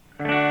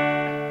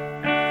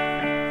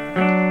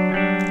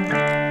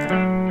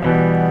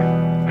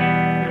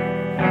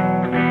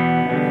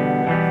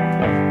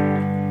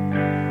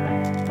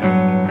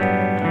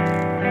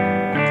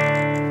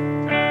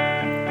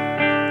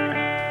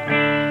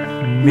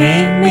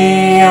Meet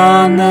me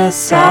on the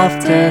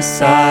softer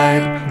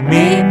side.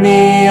 Meet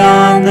me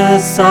on the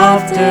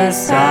softer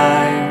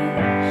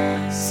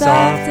side.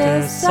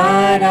 Softer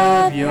side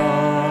of your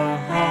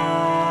heart.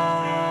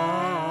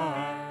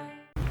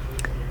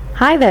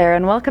 Hi there,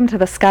 and welcome to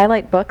the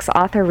Skylight Books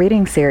Author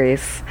Reading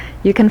Series.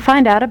 You can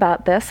find out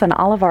about this and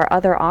all of our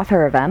other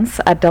author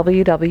events at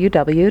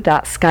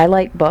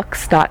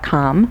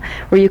www.skylightbooks.com,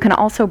 where you can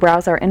also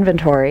browse our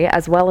inventory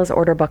as well as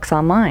order books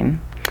online.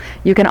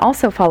 You can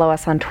also follow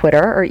us on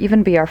Twitter or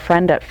even be our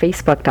friend at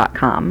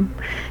facebook.com.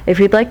 If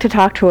you'd like to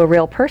talk to a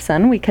real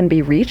person, we can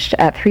be reached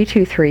at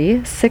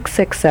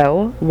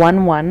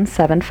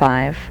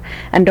 323-660-1175.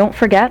 And don't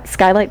forget,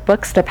 Skylight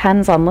Books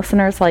depends on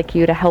listeners like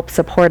you to help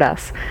support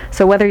us.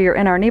 So whether you're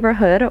in our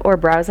neighborhood or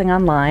browsing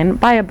online,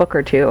 buy a book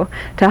or two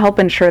to help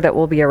ensure that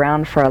we'll be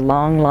around for a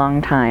long, long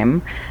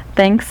time.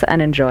 Thanks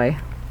and enjoy.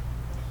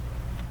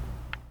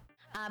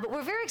 But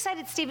we're very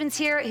excited Stephen's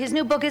here. His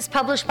new book is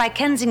published by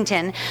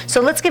Kensington. So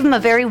let's give him a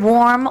very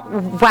warm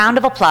round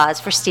of applause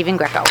for Stephen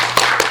Greco.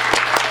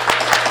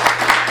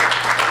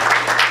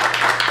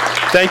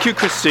 Thank you,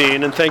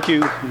 Christine, and thank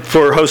you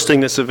for hosting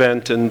this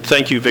event, and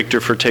thank you,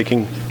 Victor, for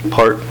taking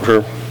part.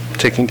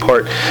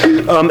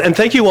 And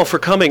thank you all for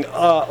coming.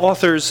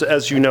 Authors,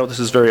 as you know, this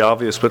is very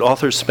obvious, but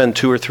authors spend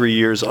 2 or 3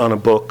 years on a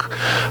book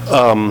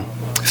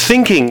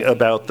thinking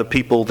about the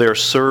people they're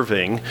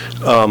serving,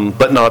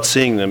 but not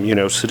seeing them,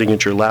 sitting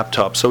at your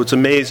laptop. So it's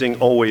amazing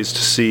always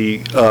to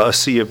see a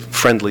sea of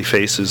friendly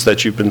faces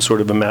that you've been sort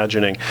of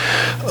imagining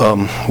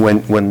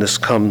when this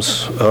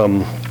comes,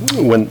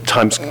 when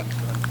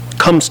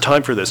comes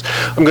time for this.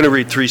 I'm going to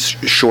read 3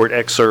 short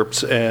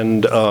excerpts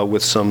and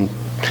with some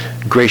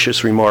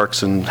gracious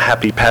remarks and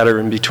happy patter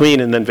in between,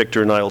 and then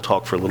Victor and I will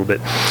talk for a little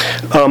bit.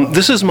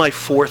 This is my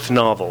 4th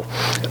novel.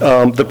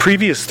 The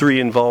previous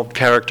 3 involved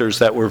characters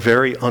that were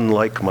very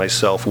unlike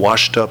myself: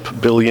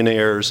 washed-up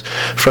billionaires,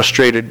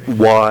 frustrated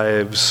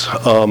wives,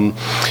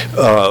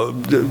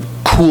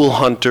 cool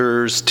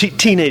hunters,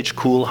 teenage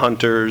cool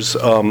hunters,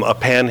 a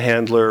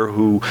panhandler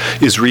who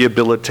is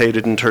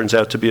rehabilitated and turns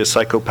out to be a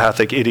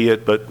psychopathic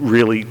idiot, but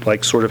really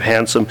sort of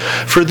handsome.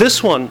 For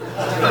this one,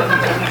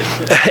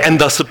 and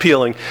thus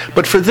appealing.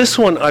 But for this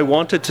one, I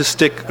wanted to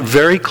stick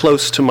very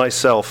close to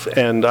myself,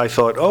 and I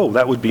thought,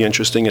 that would be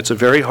interesting. It's a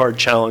very hard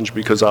challenge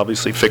because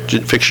obviously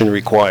fiction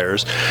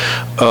requires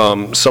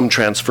some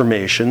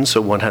transformation,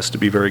 so one has to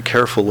be very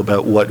careful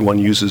about what one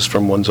uses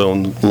from one's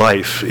own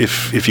life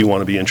if you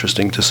want to be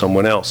interesting to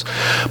someone else.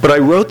 But I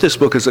wrote this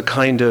book as a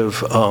kind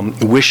of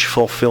wish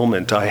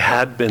fulfillment. I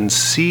had been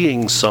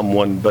seeing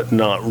someone but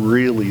not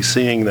really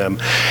seeing them,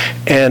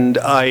 and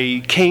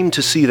I came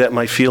to see that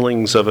my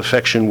feelings of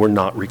affection were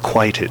not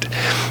requited.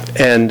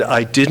 And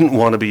I didn't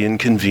want to be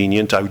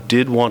inconvenient. I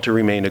did want to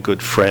remain a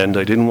good friend.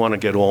 I didn't want to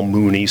get all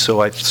moony.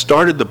 So I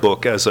started the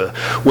book as a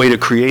way to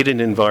create an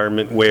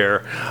environment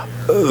where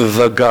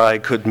the guy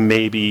could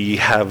maybe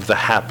have the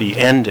happy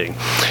ending.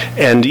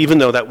 And even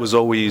though that was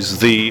always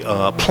the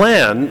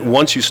plan,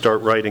 once you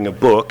start writing a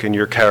book and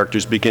your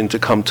characters begin to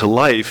come to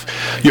life,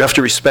 you have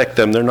to respect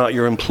them. They're not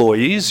your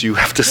employees. You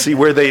have to see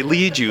where they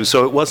lead you.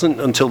 So it wasn't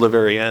until the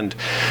very end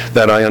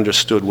that I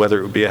understood whether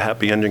it would be a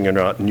happy ending or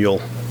not, and you'll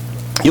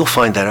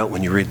find that out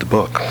when you read the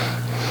book.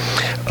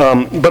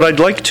 But I'd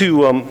like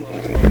to,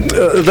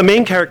 the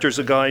main character is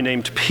a guy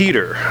named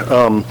Peter,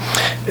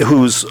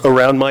 who's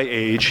around my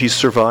age. He's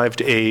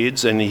survived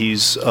AIDS, and he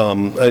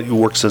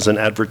works as an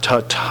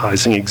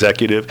advertising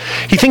executive.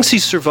 He thinks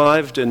he's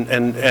survived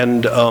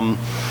and done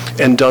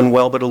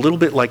well, but a little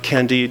bit like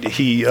Candide,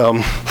 he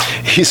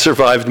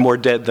survived more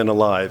dead than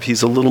alive.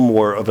 He's a little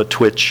more of a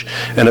twitch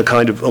and a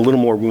little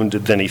more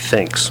wounded than he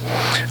thinks.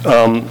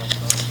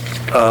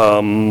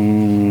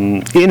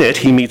 In it,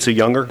 he meets a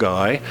younger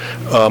guy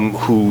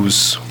who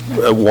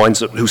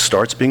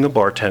starts being a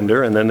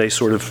bartender, and then they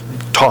sort of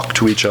talk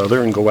to each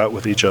other and go out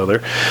with each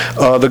other.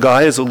 The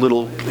guy is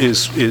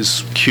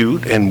is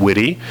cute and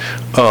witty,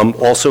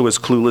 also as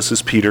clueless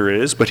as Peter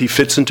is, but he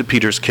fits into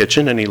Peter's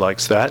kitchen, and he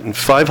likes that. And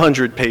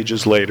 500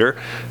 pages later,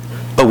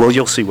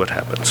 you'll see what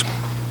happens.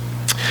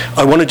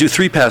 I want to do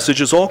 3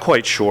 passages, all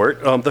quite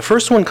short. The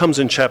first one comes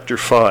in chapter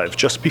 5,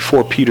 just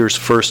before Peter's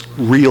first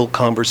real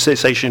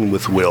conversation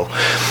with Will.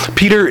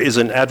 Peter is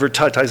an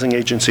advertising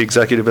agency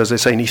executive, as I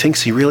say, and he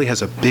thinks he really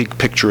has a big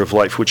picture of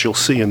life, which you'll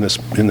see in this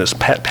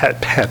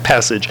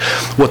passage.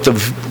 What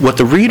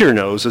the reader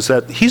knows is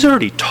that he's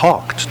already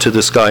talked to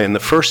this guy in the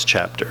first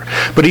chapter,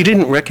 but he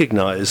didn't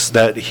recognize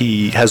that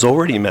he has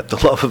already met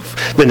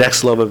the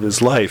next love of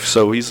his life.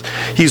 So he's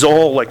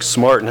all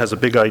smart and has a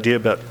big idea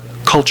about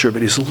culture,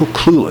 but he's a little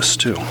clueless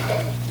too.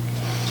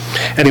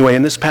 Anyway,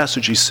 in this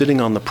passage, he's sitting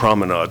on the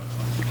promenade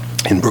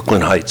in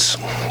Brooklyn Heights,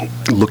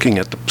 looking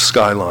at the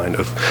skyline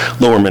of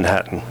Lower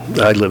Manhattan.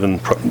 I live in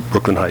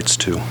Brooklyn Heights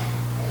too.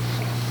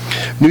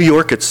 New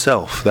York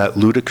itself, that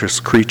ludicrous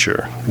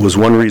creature, was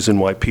one reason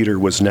why Peter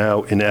was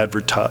now in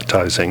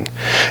advertising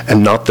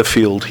and not the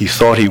field he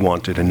thought he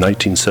wanted in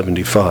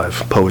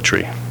 1975,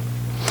 poetry.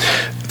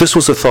 This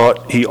was a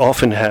thought he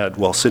often had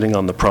while sitting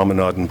on the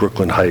promenade in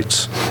Brooklyn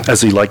Heights, as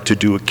he liked to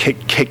do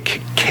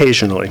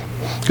occasionally.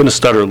 I'm going to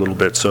stutter a little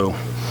bit, so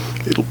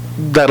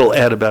that'll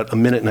add about a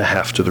minute and a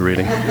half to the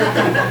reading.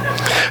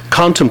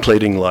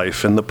 Contemplating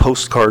life and the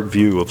postcard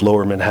view of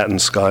lower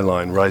Manhattan's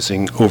skyline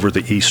rising over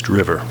the East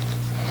River.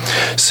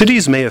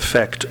 Cities may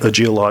affect a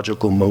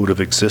geological mode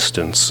of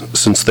existence,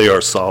 since they are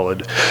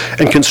solid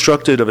and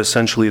constructed of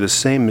essentially the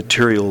same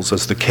materials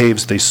as the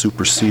caves they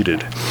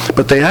superseded,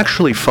 but they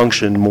actually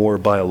function more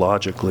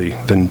biologically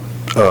than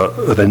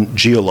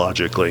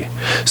geologically.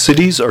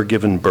 Cities are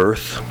given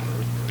birth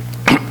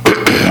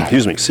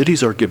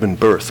cities are given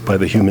birth by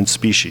the human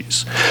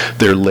species.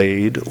 They're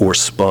laid or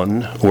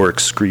spun or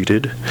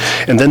excreted,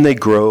 and then they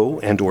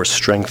grow and or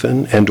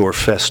strengthen and or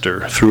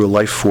fester through a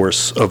life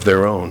force of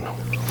their own.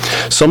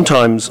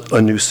 Sometimes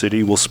a new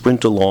city will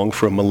sprint along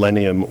for a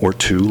millennium or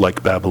two,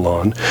 like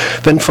Babylon,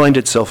 then find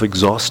itself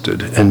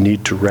exhausted and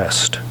need to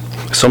rest.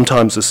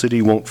 Sometimes a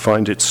city won't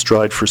find its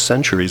stride for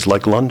centuries,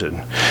 like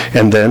London,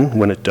 and then,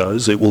 when it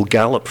does, it will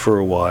gallop for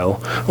a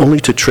while, only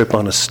to trip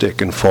on a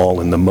stick and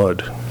fall in the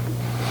mud.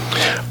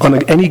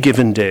 On any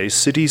given day,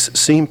 cities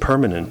seem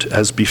permanent,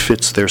 as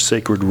befits their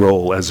sacred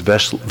role as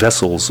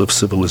vessels of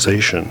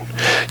civilization.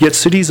 Yet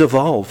cities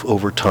evolve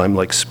over time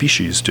like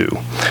species do,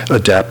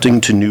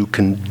 adapting to new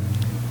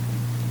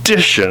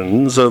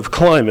conditions of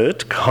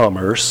climate,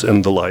 commerce,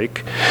 and the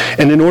like,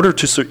 and in order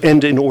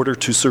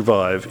to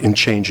survive in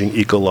changing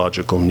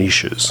ecological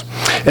niches.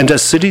 And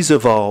as cities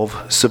evolve,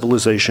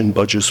 civilization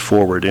budges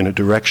forward in a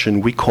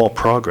direction we call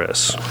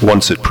progress,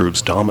 once it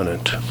proves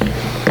dominant.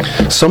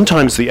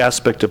 Sometimes the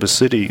aspect of a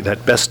city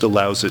that best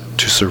allows it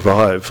to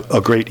survive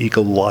a great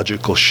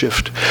ecological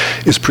shift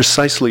is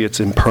precisely its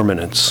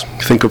impermanence.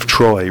 Think of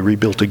Troy,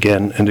 rebuilt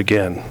again and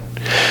again.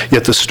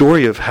 Yet the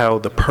story of how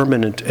the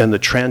permanent and the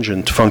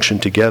transient function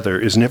together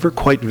is never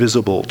quite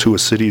visible to a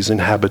city's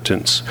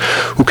inhabitants,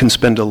 who can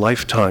spend a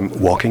lifetime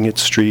walking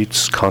its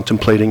streets,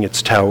 contemplating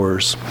its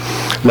towers,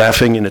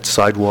 laughing in its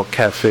sidewalk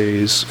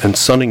cafes, and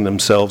sunning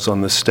themselves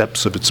on the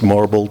steps of its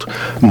marble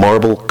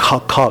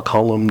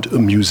columned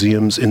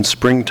museums in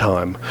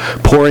springtime,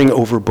 poring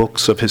over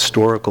books of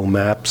historical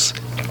maps,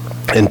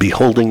 and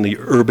beholding the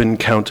urban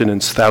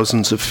countenance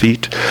thousands of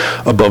feet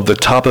above the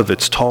top of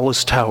its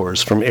tallest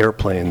towers from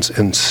airplanes,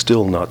 and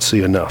still not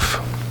see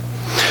enough.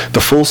 The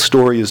full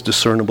story is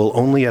discernible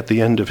only at the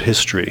end of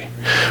history,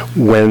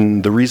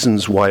 when the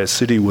reasons why a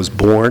city was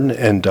born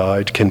and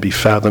died can be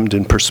fathomed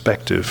in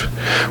perspective,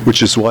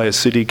 which is why a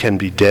city can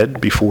be dead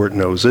before it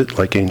knows it,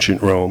 like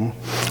ancient Rome,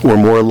 or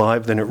more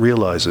alive than it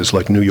realizes,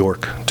 like New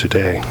York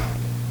today.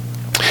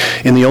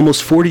 In the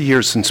almost 40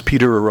 years since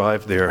Peter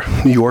arrived there,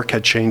 New York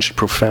had changed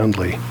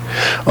profoundly.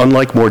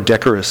 Unlike more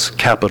decorous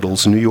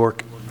capitals, New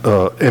York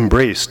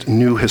embraced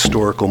new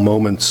historical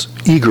moments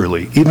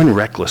eagerly, even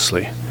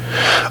recklessly.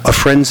 A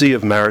frenzy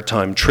of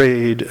maritime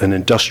trade, an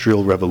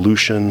industrial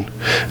revolution,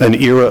 an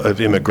era of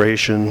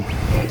immigration,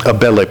 a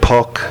belle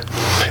époque,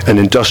 an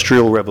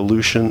industrial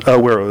revolution, a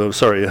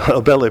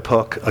belle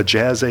époque, a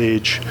jazz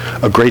age,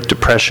 a Great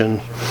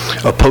Depression,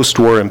 a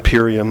post-war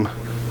imperium,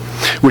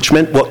 which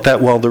meant that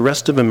while the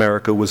rest of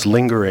America was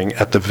lingering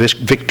at the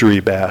victory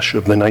bash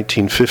of the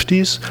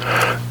 1950s,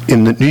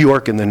 New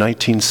York in the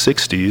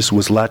 1960s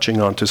was latching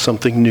onto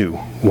something new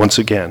once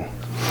again.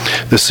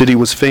 The city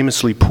was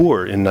famously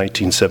poor in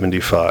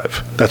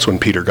 1975. That's when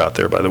Peter got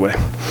there, by the way.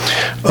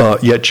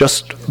 Yet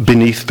just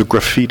beneath the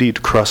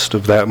graffitied crust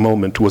of that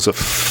moment was a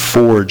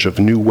forge of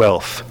new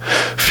wealth,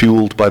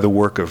 fueled by the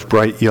work of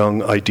bright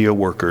young idea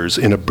workers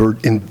in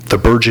the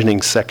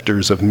burgeoning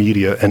sectors of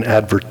media and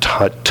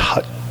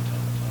advertising.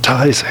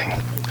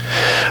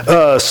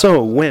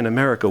 So when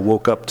America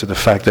woke up to the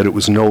fact that it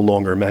was no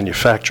longer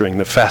manufacturing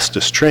the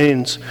fastest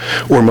trains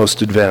or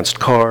most advanced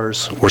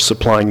cars or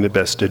supplying the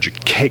best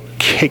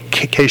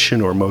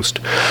education or most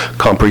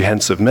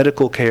comprehensive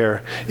medical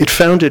care, it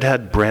found it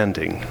had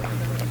branding,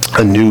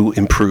 a new,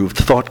 improved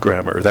thought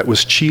grammar that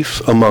was chief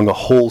among a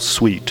whole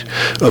suite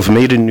of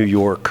Made in New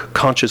York,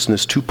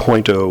 Consciousness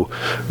 2.0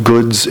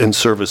 goods and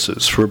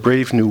services for a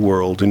brave new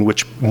world in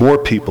which more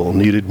people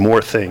needed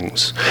more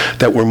things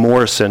that were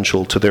more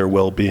essential to their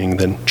well-being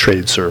than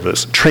train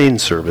service,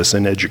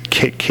 and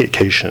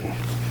education.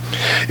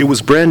 It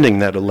was branding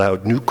that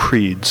allowed new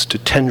creeds to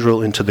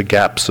tendril into the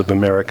gaps of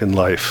American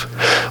life,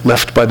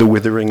 left by the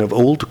withering of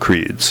old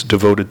creeds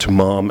devoted to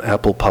mom,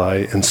 apple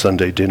pie, and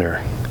Sunday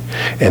dinner.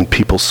 And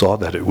people saw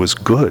that it was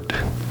good.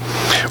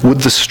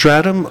 Would the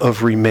stratum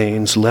of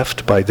remains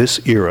left by this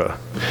era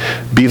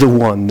be the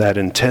one that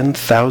in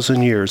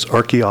 10,000 years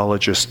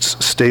archaeologists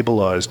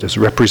stabilized as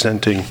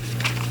representing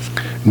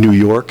New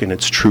York in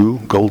its true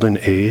golden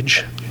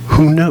age?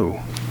 Who knew?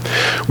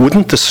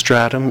 Wouldn't the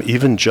stratum,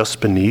 even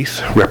just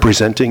beneath,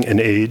 representing an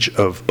age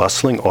of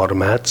bustling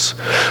automats,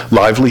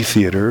 lively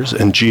theaters,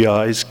 and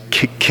GIs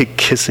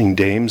kissing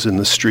dames in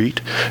the street,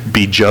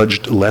 be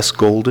judged less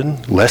golden,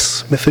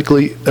 less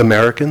mythically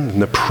American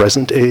than the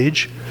present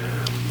age?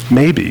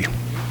 Maybe,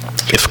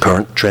 if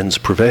current trends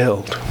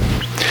prevailed.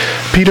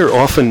 Peter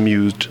often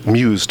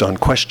mused on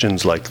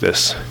questions like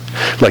these,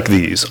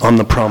 on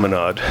the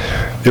promenade.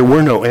 There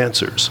were no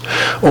answers,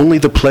 only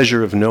the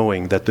pleasure of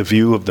knowing that the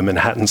view of the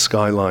Manhattan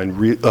skyline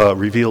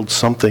revealed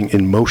something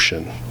in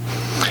motion.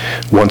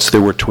 Once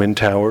there were twin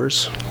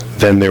towers,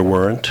 then there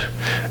weren't,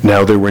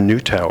 now there were new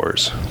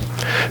towers.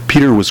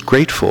 Peter was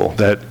grateful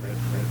that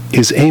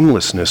his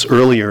aimlessness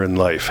earlier in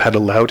life had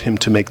allowed him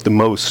to make the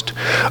most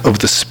of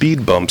the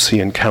speed bumps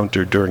he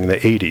encountered during the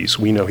 80s.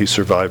 We know he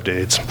survived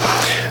AIDS.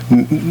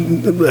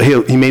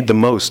 He made the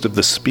most of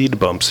the speed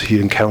bumps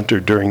he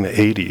encountered during the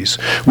 80s,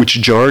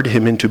 which jarred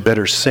him into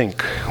better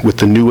sync with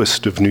the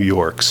newest of New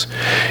York's,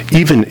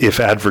 even if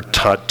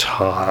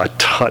advertising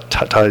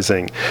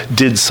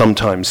did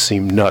sometimes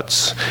seem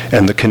nuts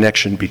and the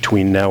connection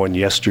between now and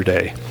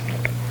yesterday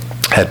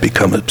had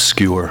become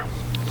obscure.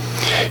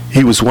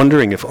 He was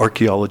wondering if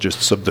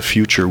archaeologists of the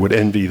future would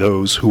envy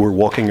those who were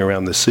walking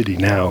around the city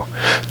now,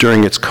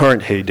 during its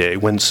current heyday,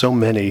 when so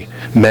many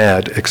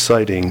mad,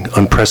 exciting,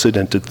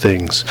 unprecedented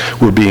things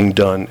were being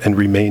done and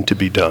remained to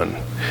be done,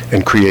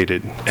 and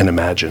created and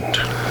imagined.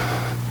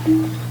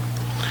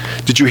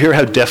 Did you hear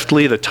how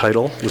deftly the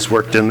title was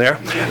worked in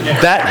there?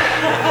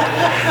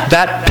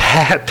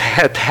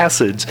 That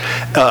passage,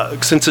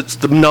 since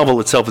the novel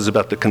itself is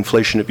about the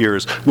conflation of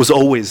eras, was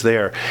always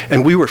there.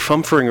 And we were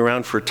fumfering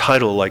around for a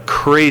title like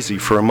crazy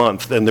for a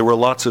month, and there were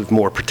lots of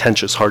more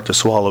pretentious,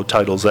 hard-to-swallow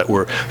titles that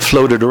were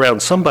floated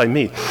around, some by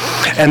me.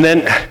 And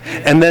then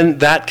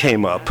that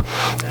came up,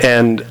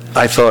 and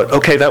I thought,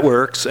 okay, that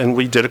works, and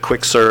we did a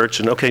quick search,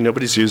 and okay,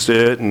 nobody's used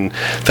it, and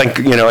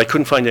I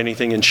couldn't find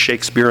anything in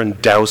Shakespeare and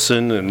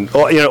Dowson and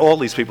all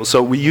these people,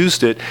 so we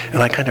used it,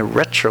 and I kind of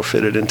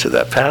retrofitted into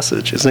that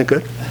passage. Isn't it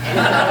good?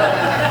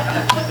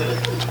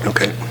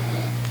 Okay.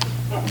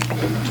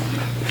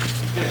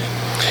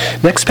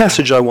 Next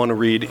passage I want to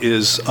read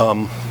is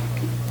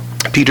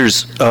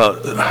Peter's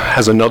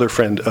has another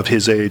friend of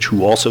his age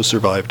who also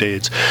survived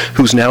AIDS,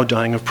 who's now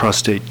dying of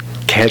prostate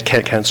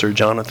cancer,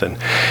 Jonathan,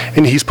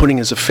 and he's putting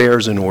his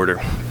affairs in order.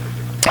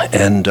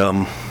 And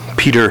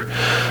Peter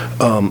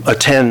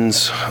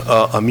attends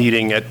a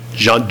meeting at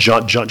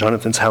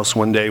Jonathan's house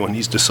one day when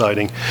he's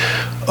deciding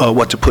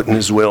what to put in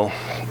his will,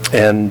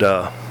 and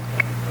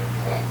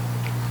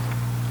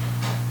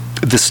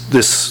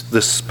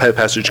this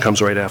passage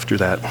comes right after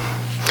that.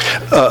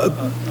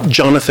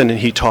 Jonathan and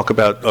he talk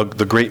about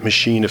the great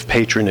machine of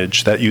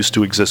patronage that used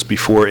to exist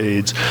before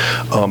AIDS,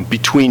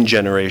 between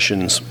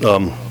generations,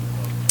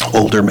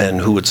 older men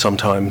who would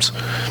sometimes,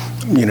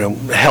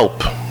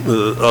 help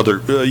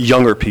other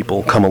younger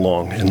people come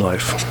along in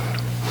life.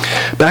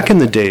 Back in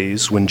the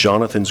days when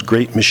Jonathan's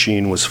great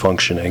machine was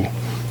functioning,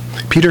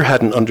 Peter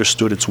hadn't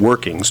understood its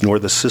workings nor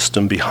the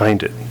system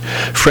behind it.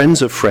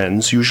 Friends of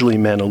friends, usually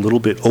men a little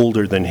bit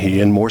older than he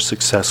and more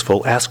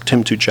successful, asked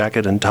him to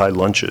jacket and tie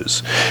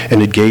lunches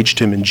and engaged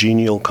him in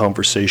genial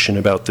conversation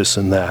about this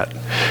and that.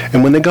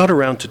 And when they got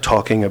around to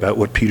talking about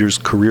what Peter's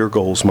career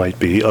goals might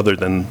be, other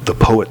than the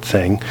poet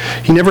thing,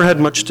 he never had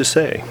much to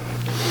say.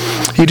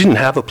 He didn't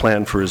have a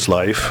plan for his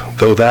life,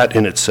 though that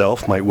in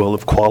itself might well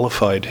have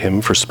qualified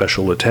him for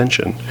special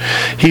attention.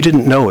 He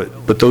didn't know it,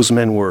 but those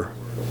men were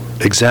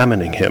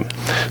examining him,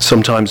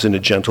 sometimes in a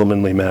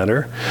gentlemanly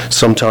manner,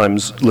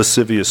 sometimes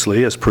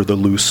lasciviously as per the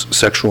loose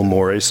sexual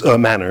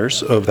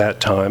manners of that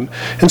time,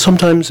 and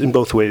sometimes in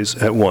both ways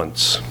at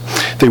once.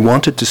 They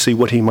wanted to see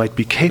what he might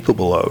be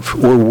capable of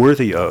or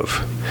worthy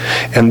of,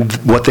 and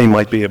what they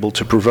might be able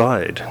to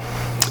provide.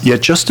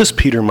 Yet just as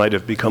Peter might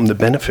have become the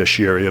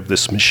beneficiary of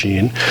this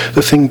machine,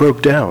 the thing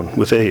broke down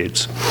with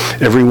AIDS.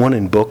 Everyone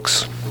in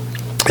books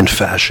and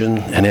fashion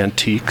and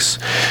antiques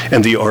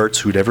and the arts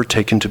who'd ever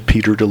taken to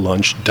Peter to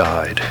lunch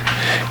died.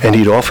 And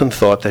he'd often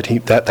thought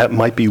that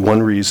might be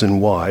one reason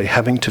why,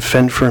 having to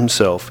fend for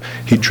himself,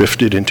 he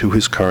drifted into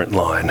his current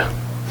line.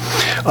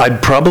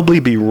 I'd probably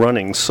be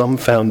running some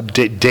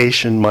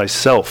foundation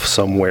myself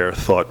somewhere,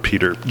 thought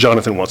Peter.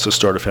 Jonathan wants to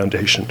start a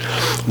foundation,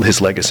 his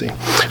legacy.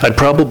 I'd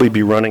probably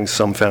be running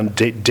some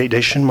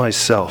foundation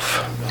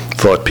myself,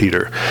 thought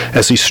Peter,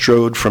 as he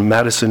strode from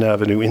Madison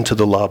Avenue into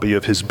the lobby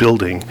of his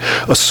building,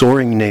 a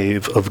soaring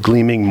nave of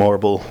gleaming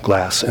marble,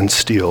 glass, and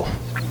steel.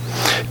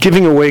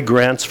 Giving away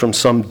grants from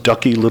some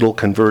ducky little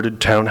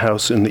converted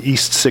townhouse in the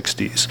East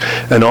 60s,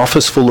 an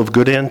office full of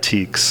good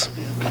antiques,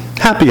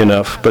 happy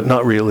enough, but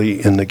not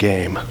really in the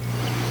game.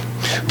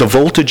 The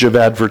voltage of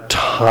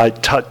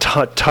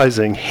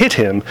advertising hit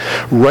him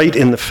right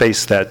in the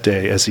face that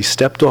day as he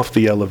stepped off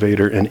the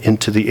elevator and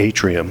into the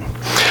atrium.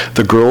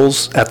 The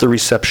girls at the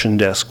reception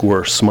desk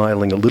were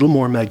smiling a little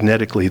more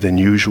magnetically than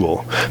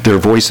usual, their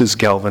voices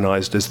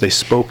galvanized as they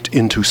spoke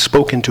into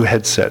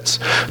headsets,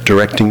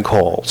 directing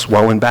calls,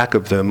 while in back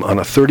of them, on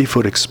a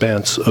 30-foot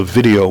expanse of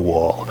video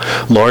wall,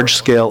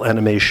 large-scale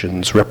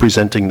animations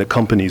representing the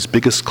company's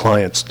biggest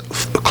clients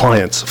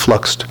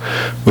fluxed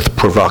with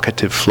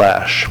provocative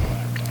flash.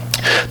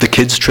 The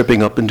kids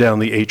tripping up and down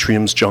the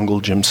atrium's jungle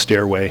gym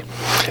stairway,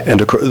 and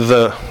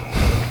the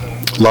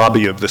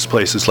lobby of this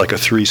place is like a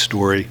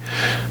 3-story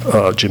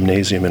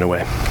gymnasium in a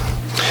way.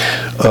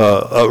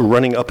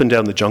 running up and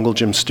down the jungle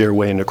gym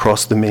stairway and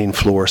across the main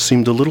floor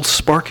seemed a little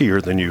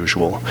sparkier than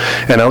usual.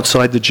 And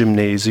outside the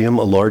gymnasium,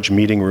 a large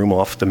meeting room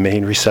off the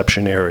main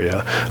reception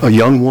area, a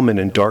young woman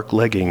in dark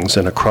leggings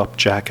and a cropped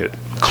jacket,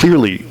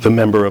 clearly the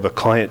member of a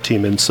client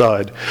team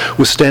inside,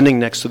 was standing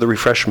next to the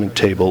refreshment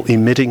table,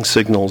 emitting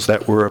signals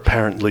that were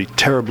apparently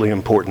terribly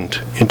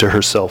important into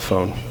her cell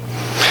phone.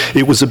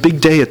 It was a big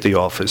day at the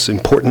office.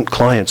 Important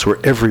clients were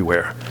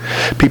everywhere.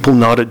 People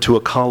nodded to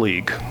a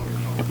colleague.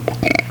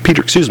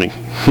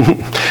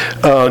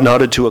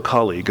 Nodded to a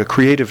colleague, a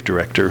creative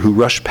director, who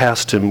rushed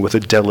past him with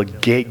a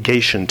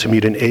delegation to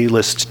meet an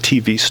A-list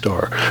TV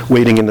star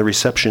waiting in the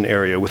reception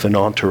area with an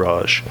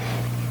entourage.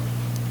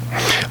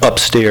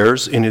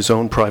 Upstairs, in his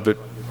own private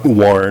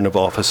warren of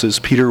offices,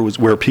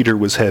 where Peter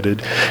was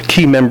headed,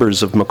 key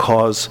members of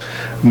McCaw's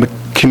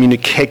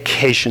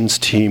communications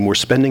team were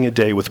spending a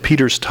day with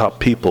Peter's top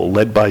people,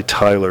 led by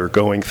Tyler,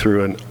 going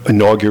through an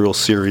inaugural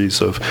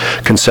series of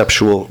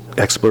conceptual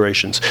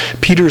explorations.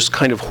 Peter's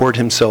kind of hoard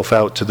himself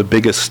out to the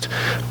biggest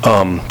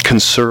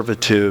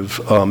conservative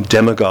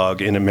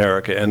demagogue in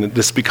America, and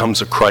this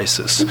becomes a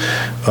crisis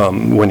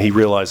when he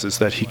realizes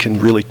that he can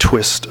really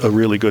twist a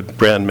really good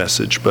brand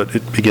message, but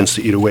it begins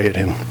to eat away at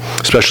him,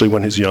 especially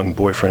when his young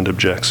boyfriend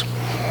objects.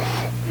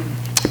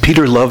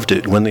 Peter loved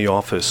it when the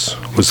office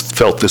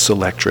felt this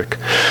electric.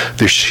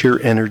 The sheer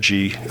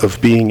energy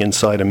of being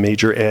inside a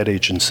major ad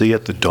agency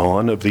at the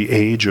dawn of the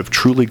age of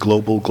truly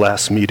global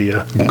mass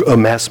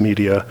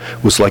media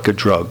was like a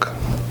drug.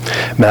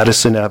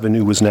 Madison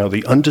Avenue was now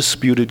the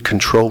undisputed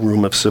control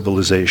room of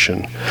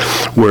civilization,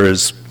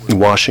 whereas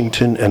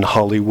Washington and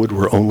Hollywood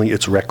were only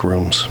its rec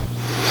rooms.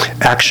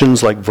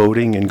 Actions like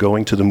voting and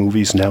going to the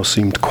movies now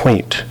seemed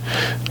quaint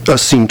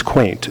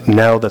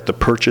now that the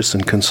purchase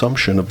and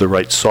consumption of the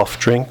right soft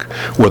drink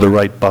or the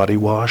right body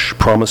wash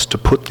promised to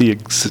put the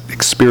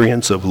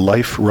experience of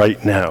life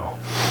right now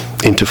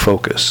into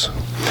focus.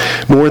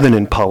 More than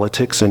in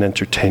politics and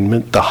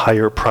entertainment, the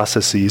higher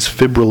processes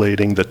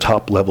fibrillating the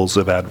top levels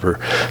of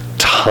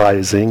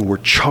advertising were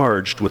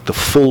charged with the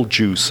full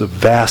juice of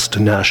vast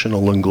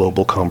national and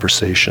global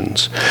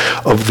conversations,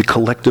 of the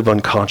collective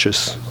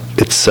unconscious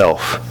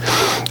itself.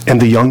 And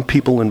the young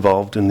people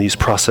involved in these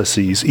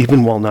processes,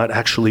 even while not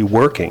actually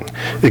working,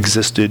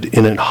 existed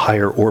in a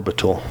higher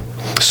orbital,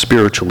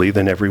 spiritually,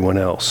 than everyone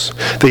else.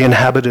 They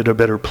inhabited a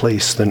better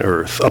place than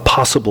Earth, a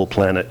possible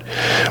planet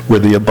where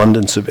the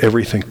abundance of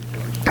everything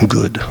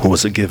good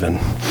was a given.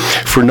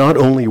 For not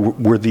only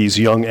were these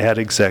young ad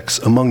execs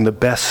among the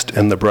best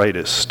and the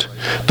brightest,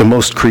 the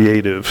most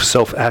creative,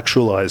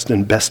 self-actualized,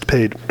 and best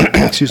paid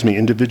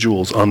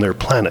individuals on their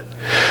planet,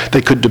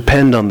 they could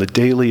depend on the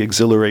daily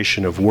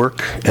exhilaration of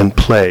work and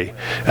play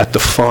at the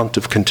font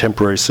of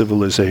contemporary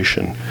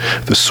civilization,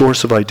 the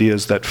source of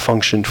ideas that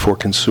functioned for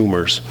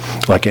consumers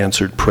like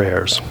answered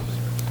prayers.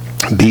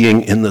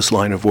 Being in this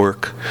line of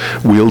work,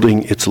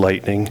 wielding its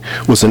lightning,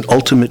 was an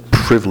ultimate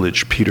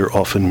privilege, Peter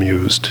often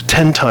mused,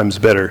 10 times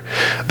better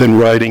than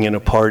riding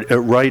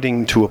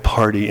to a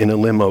party in a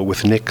limo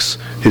with Nick's,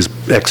 his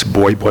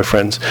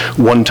ex-boyfriend's,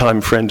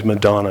 one-time friend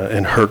Madonna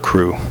and her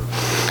crew.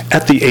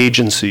 At the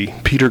agency,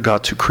 Peter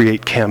got to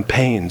create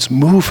campaigns,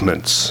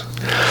 movements,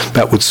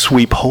 that would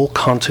sweep whole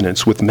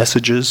continents with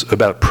messages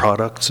about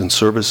products and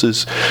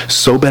services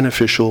so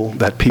beneficial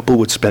that people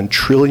would spend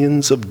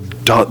trillions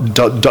of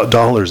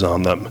dollars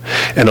on them.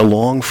 And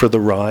along for the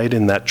ride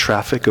in that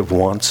traffic of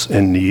wants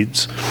and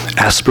needs,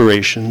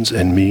 aspirations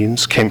and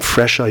means, came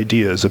fresh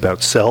ideas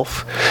about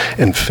self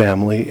and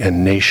family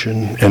and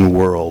nation and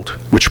world,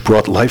 which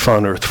brought life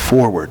on Earth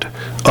forward,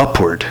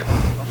 upward.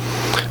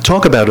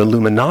 Talk about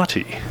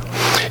Illuminati.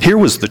 Here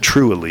was the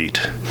true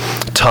elite.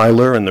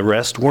 Tyler and the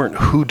rest weren't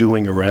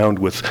hoodooing around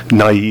with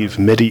naive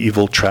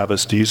medieval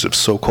travesties of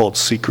so-called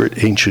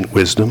secret ancient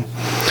wisdom.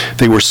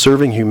 They were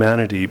serving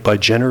humanity by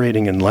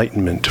generating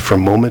enlightenment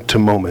from moment to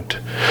moment,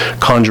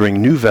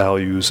 conjuring new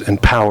values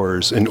and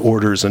powers and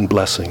orders and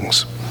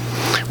blessings,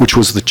 which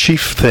was the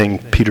chief thing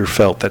Peter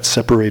felt that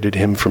separated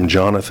him from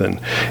Jonathan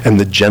and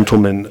the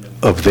gentlemen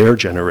of their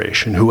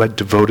generation who had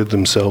devoted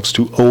themselves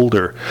to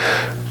older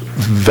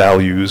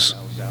values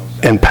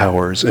and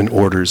powers and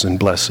orders and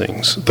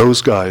blessings.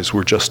 Those guys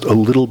were just a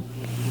little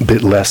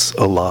bit less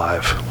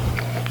alive.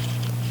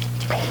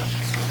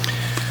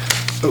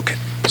 Okay,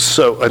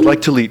 so I'd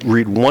like to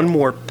read one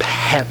more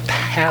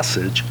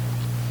passage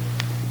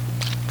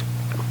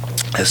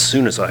as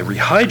soon as I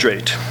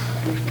rehydrate.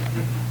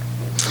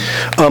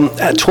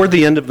 Toward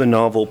the end of the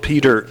novel,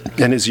 Peter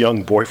and his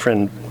young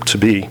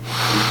boyfriend-to-be,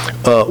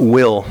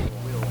 Will,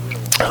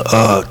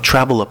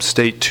 travel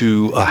upstate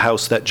to a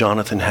house that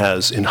Jonathan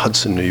has in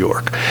Hudson, New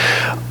York,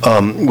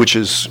 which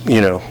is,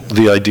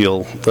 the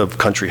ideal of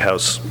country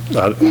house.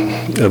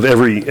 Of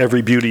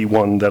every beauty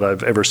one that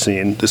I've ever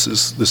seen, this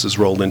is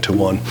rolled into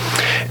one.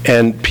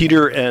 And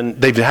Peter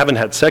they haven't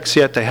had sex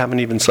yet. They haven't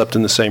even slept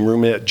in the same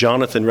room yet.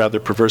 Jonathan, rather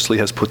perversely,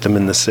 has put them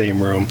in the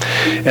same room.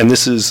 And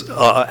this is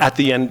at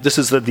the end. This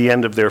is at the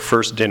end of their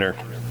first dinner,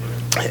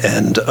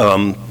 and.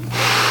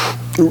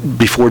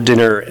 Before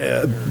dinner,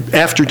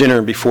 after dinner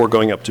and before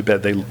going up to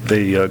bed,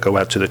 they go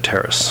out to the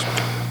terrace.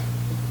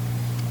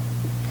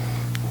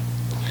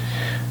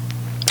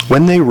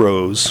 When they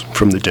rose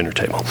from the dinner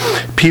table,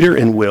 Peter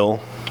and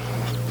Will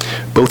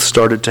both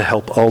started to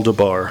help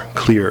Aldebar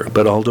clear,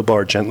 but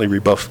Aldebar gently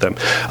rebuffed them.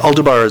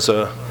 Aldebar is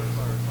a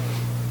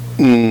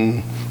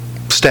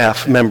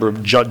staff member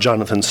of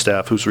Jonathan's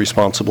staff who's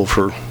responsible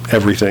for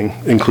everything,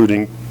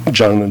 including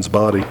Jonathan's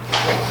body.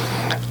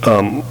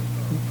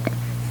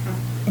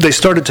 They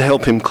started to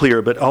help him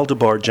clear, but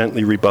Aldebar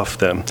gently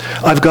rebuffed them.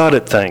 "I've got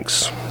it,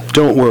 thanks.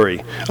 Don't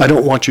worry. I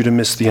don't want you to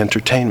miss the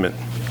entertainment."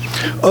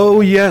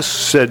 "Oh, yes,"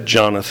 said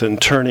Jonathan,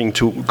 turning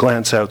to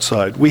glance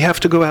outside. "We have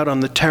to go out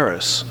on the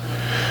terrace."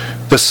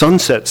 "The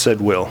sunset,"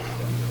 said Will.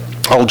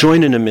 "I'll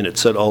join in a minute,"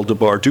 said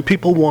Aldebar. "Do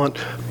people want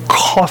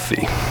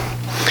coffee?"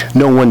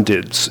 No one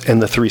did,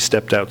 and the three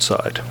stepped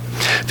outside.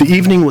 The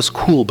evening was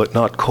cool but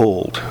not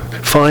cold,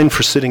 fine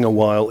for sitting a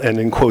while and,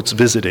 in quotes,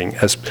 visiting,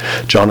 as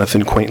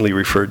Jonathan quaintly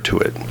referred to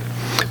it.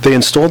 They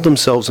installed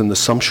themselves in the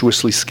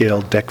sumptuously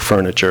scaled deck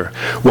furniture,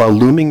 while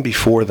looming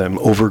before them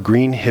over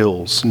green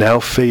hills, now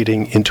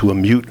fading into a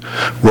mute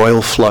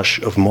royal flush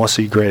of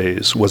mossy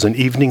grays, was an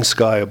evening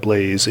sky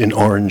ablaze in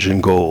orange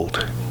and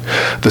gold.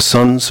 The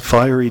sun's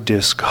fiery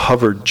disk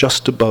hovered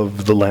just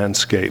above the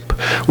landscape,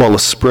 while a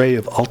spray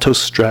of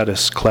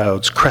altostratus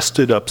clouds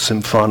crested up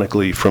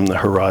symphonically from the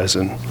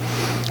horizon,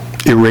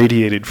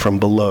 irradiated from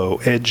below,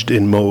 edged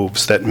in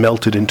mauves that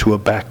melted into a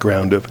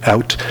background of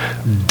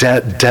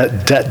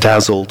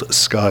dazzled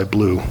sky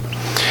blue.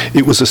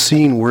 It was a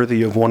scene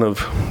worthy of one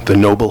of the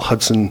noble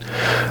Hudson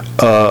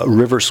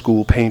River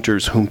School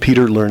painters whom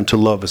Peter learned to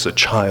love as a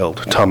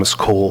child, Thomas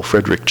Cole,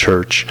 Frederick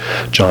Church,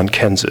 John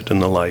Kensett,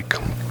 and the like.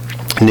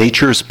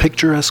 Nature's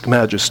picturesque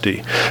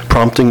majesty,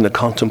 prompting the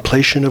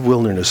contemplation of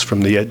wilderness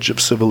from the edge of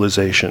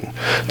civilization,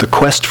 the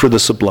quest for the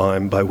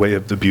sublime by way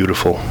of the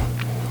beautiful.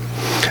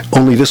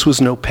 Only this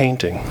was no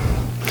painting,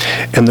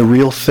 and the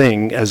real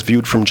thing, as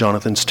viewed from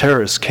Jonathan's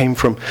terrace, came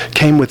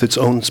with its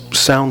own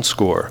sound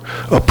score,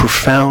 a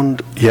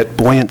profound yet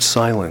buoyant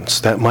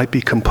silence that might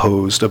be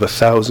composed of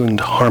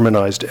 1,000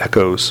 harmonized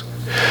echoes,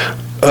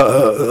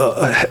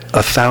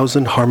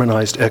 1,000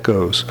 harmonized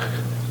echoes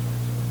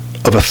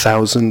of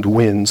 1,000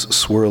 winds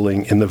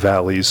swirling in the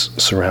valleys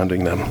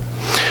surrounding them.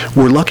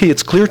 "We're lucky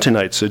it's clear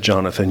tonight," said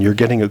Jonathan. "You're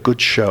getting a good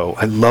show.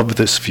 I love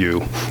this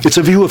view. It's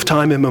a view of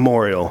time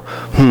immemorial."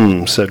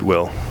 Said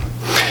Will.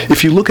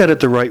 "If you look at it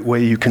the right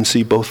way, you can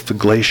see both the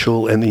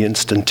glacial and the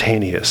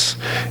instantaneous,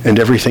 and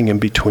everything in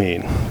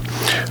between."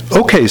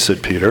 "Okay,"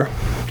 said Peter.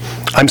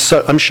 I'm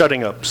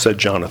shutting up," said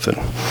Jonathan.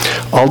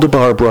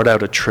 Aldebar brought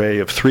out a tray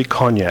of 3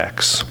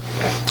 cognacs,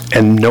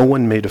 and no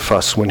one made a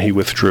fuss when he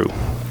withdrew.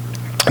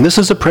 "This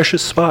is a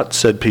precious spot,"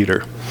 said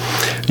Peter.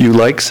 "You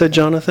like?" said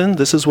Jonathan.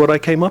 "This is what I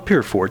came up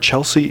here for.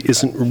 Chelsea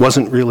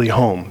wasn't really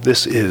home.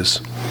 This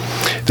is."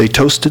 They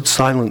toasted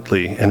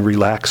silently and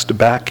relaxed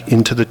back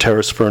into the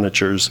terrace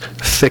furniture's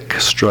thick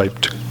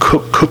striped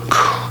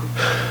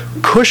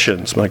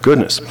cushions. My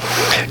goodness.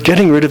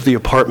 "Getting rid of the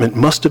apartment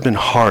must have been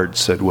hard,"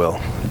 said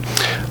Will.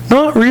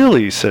 "Not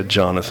really," said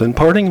Jonathan.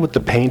 "Parting with the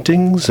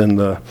paintings and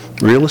the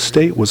real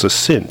estate was a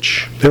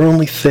cinch. They're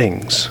only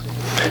things.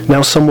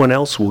 Now someone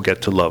else will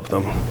get to love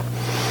them.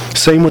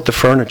 Same with the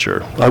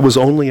furniture. I was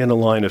only in a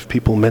line of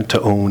people meant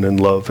to own and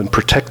love and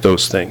protect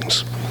those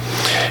things.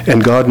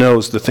 And God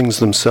knows the things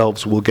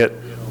themselves will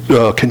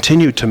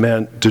continue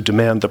to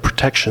demand the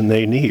protection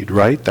they need,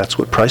 right? That's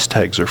what price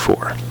tags are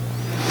for.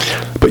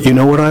 But you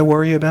know what I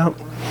worry about?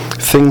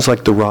 Things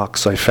like the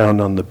rocks I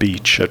found on the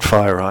beach at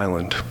Fire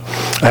Island.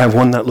 I have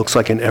one that looks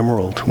like an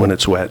emerald when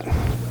it's wet,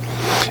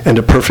 and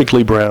a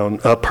perfectly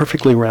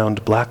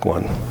round black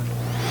one,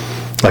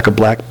 like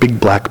a big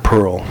black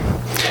pearl,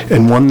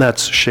 and one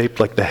that's shaped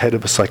like the head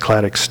of a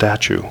Cycladic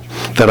statue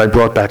that I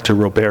brought back to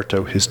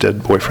Roberto, his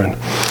dead boyfriend,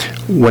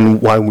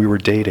 while we were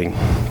dating.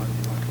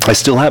 I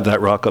still have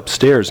that rock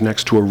upstairs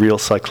next to a real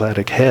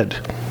Cycladic head.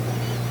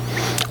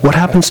 What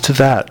happens to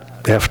that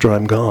after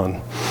I'm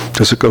gone?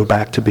 Does it go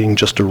back to being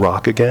just a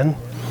rock again?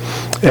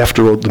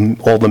 After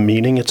all the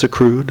meaning it's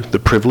accrued, the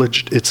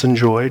privilege it's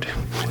enjoyed,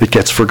 it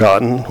gets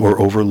forgotten or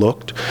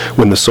overlooked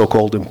when the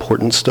so-called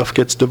important stuff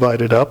gets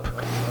divided up?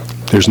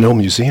 There's no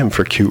museum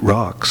for cute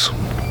rocks.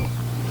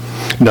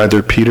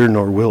 Neither Peter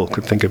nor Will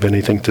could think of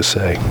anything to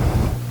say.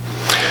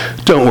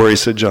 "Don't worry,"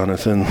 said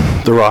Jonathan.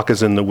 "The rock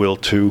is in the will,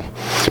 too.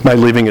 My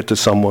leaving it to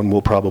someone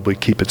will probably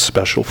keep it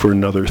special for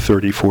another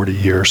 30, 40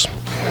 years.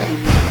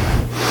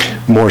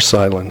 More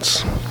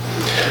silence.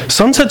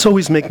 "Sunsets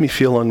always make me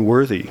feel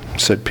unworthy,"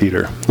 said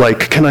Peter.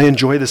 "Like, can I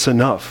enjoy this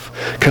enough?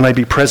 Can I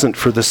be present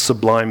for this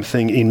sublime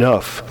thing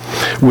enough?"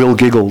 Will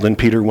giggled, and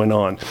Peter went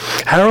on.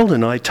 "Harold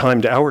and I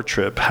timed our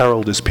trip."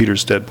 Harold is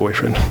Peter's dead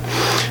boyfriend.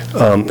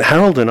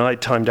 "Harold and I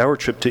timed our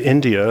trip to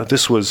India.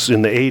 This was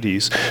in the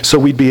 80s, so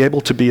we'd be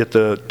able to be at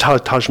the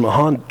Taj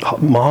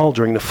Mahal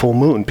during the full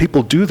moon.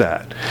 People do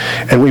that.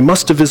 And we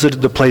must have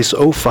visited the place,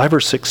 5 or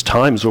 6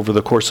 times over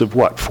the course of,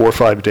 4 or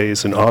 5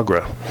 days in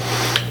Agra,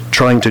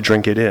 trying to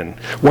drink it in.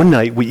 One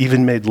night, we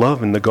even made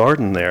love in the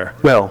garden there.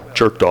 Well,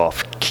 jerked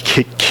off,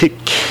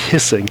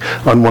 kissing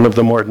on one of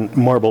the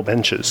marble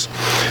benches."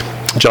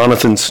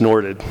 Jonathan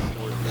snorted.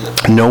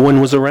 No one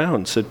was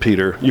around, said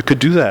Peter. You could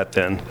do that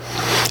then.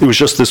 It was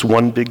just this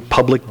one big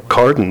public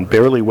garden,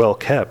 barely well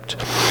kept.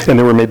 And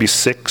there were maybe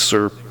 6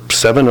 or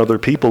 7 other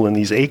people in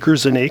these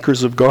acres and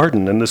acres of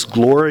garden, and this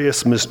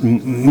glorious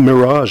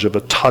mirage of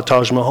a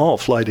Taj Mahal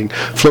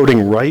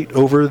floating right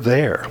over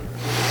there.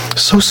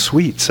 So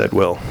sweet, said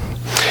Will.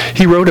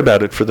 He wrote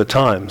about it for the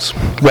Times.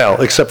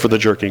 Well, except for the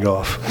jerking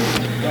off.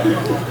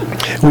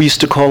 We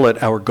used to call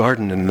it our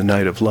garden in the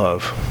night of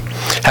love.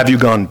 Have you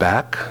gone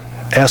back?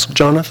 Asked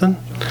Jonathan.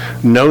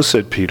 No,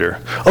 said Peter.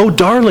 Oh,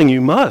 darling,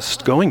 you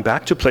must. Going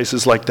back to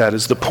places like that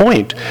is the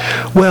point.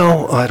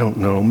 Well, I don't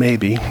know,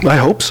 maybe. I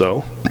hope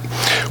so.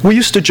 We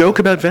used to joke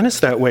about Venice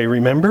that way,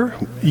 remember?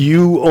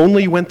 You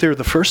only went there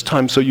the first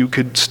time so you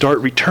could start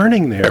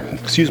returning there.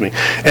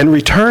 And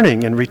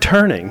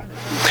returning.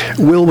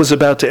 Will was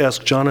about to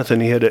ask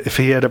Jonathan if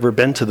he had ever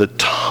been to the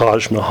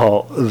Taj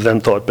Mahal, then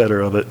thought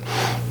better of it.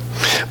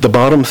 The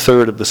bottom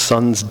third of the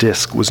sun's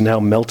disk was now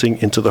melting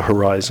into the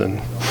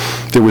horizon.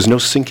 There was no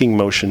sinking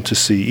motion to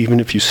see, even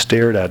if you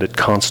stared at it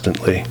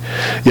constantly.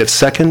 Yet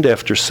second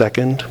after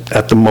second,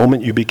 at the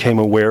moment you became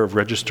aware of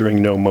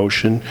registering no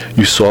motion,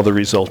 you saw the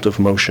result of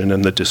motion,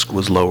 and the disk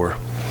was lower.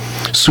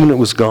 Soon it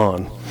was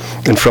gone,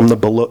 and from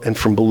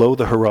below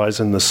the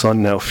horizon the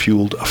sun now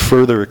fueled a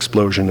further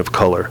explosion of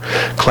color.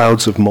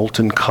 Clouds of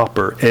molten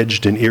copper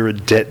edged in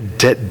iridescent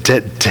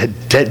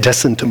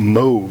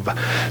mauve,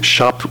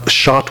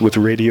 shot with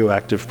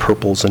radioactive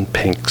purples and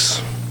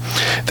pinks.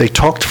 They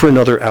talked for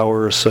another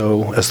hour or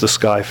so as the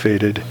sky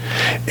faded,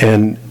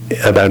 and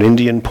about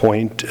Indian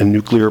Point and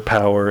nuclear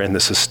power and the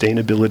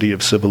sustainability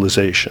of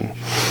civilization.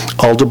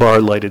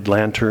 Aldebar lighted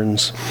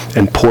lanterns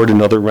and poured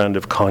another round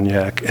of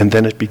cognac, and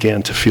then it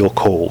began to feel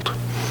cold.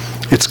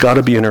 It's got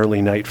to be an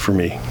early night for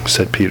me,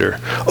 said Peter.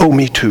 Oh,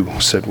 me too,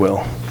 said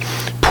Will.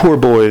 Poor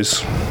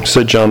boys,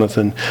 said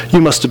Jonathan. You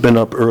must have been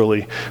up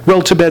early.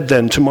 Well, to bed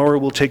then. Tomorrow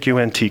we'll take you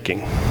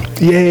antiquing.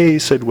 Yay,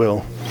 said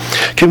Will.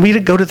 Can we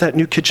go to that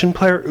new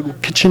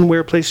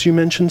kitchenware place you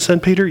mentioned,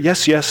 said Peter.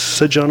 Yes,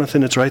 said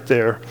Jonathan. It's right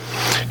there.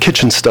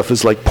 Kitchen stuff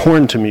is like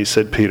porn to me,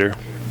 said Peter.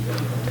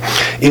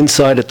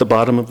 Inside at the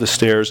bottom of the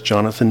stairs,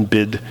 Jonathan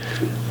bid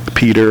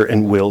Peter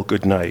and Will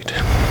good night.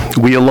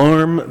 We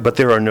alarm, but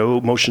there are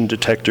no motion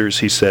detectors,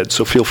 he said,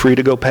 so feel free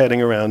to go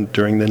padding around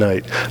during the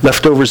night.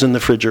 Leftovers in the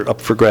fridge are up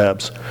for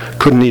grabs.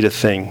 Couldn't eat a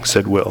thing,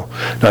 said Will.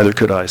 Neither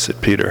could I, said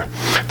Peter.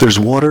 There's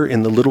water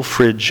in the little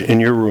fridge in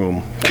your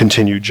room,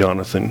 continued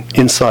Jonathan,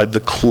 inside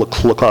the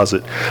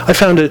closet. I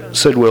found it,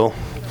 said Will.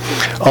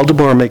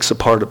 Aldebar makes a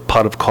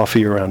pot of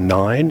coffee around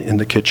 9 in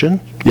the kitchen.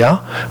 Yeah,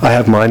 I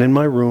have mine in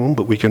my room,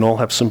 but we can all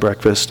have some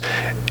breakfast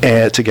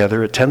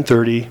together at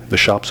 10:30. The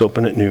shop's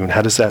open at noon.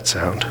 How does that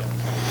sound?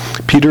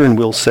 Peter and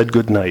Will said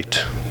good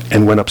night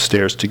and went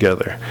upstairs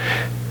together.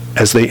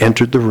 As they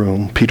entered the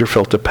room, Peter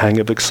felt a pang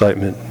of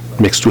excitement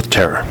mixed with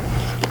terror.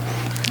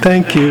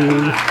 Thank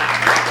you.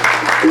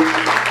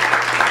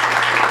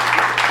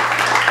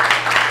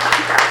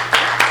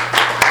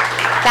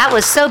 That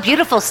was so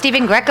beautiful,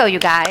 Stephen Greco, you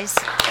guys.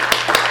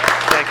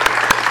 Thank you.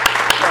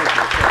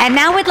 And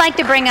now we'd like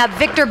to bring up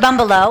Victor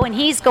Bumbelow, and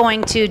he's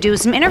going to do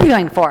some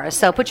interviewing for us.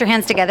 So put your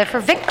hands together for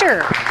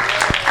Victor.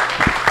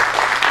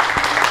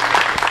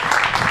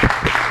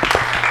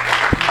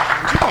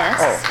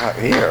 Oh,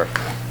 here.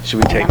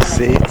 Should we take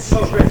seats?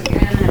 Oh, great.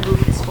 And I'm going to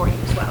move this for you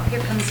as well. Here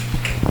comes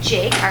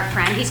Jake, our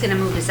friend. He's going to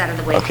move this out of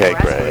the way Okay, for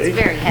us. great. It's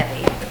very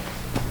heavy.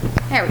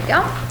 There we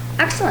go.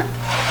 Excellent.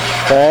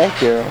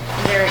 Thank you.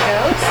 There it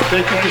goes.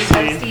 Thank you, There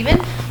Christine. go, Stephen.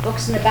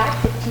 Books in the back,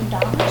 $15.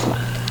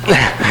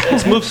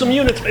 Let's move some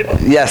units, baby.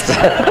 Yes.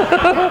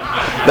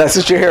 That's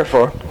what you're here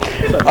for.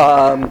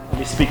 Let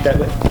me speak that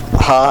way.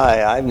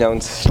 Hi, I've known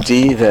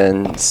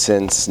Stephen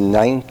since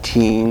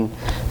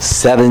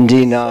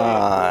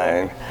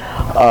 1979.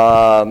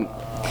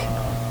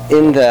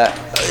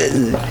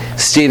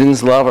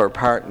 Stephen's lover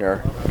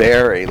partner,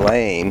 Barry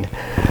Lane,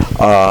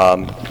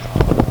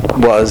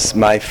 was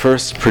my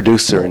first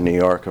producer in New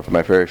York of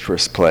my very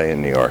first play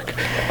in New York.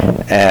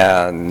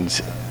 And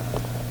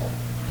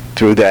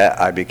through that,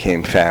 I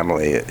became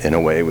family in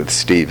a way with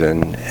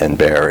Stephen and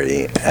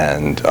Barry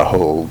and a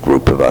whole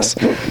group of us.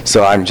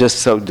 So I'm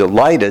just so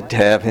delighted to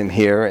have him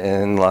here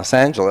in Los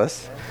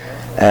Angeles,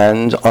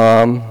 and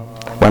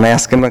want to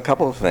ask him a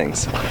couple of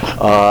things.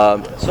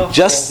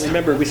 Softball.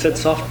 Remember, we said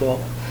softball.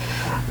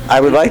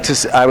 I would like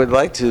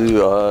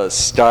to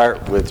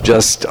start with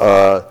just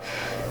what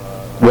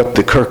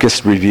the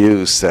Kirkus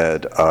Review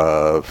said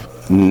of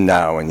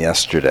Now and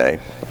Yesterday.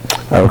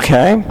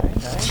 Okay?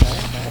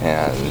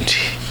 And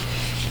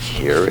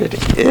here it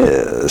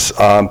is.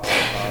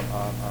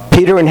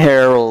 Peter and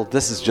Harold,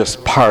 this is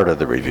just part of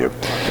the review.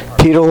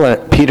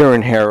 Peter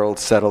and Harold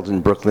settled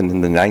in Brooklyn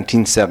in the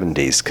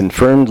 1970s,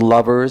 confirmed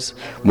lovers,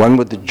 one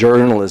with the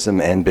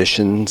journalism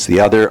ambitions, the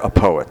other a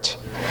poet.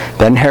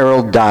 Then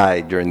Harold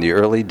died during the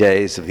early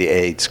days of the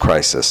AIDS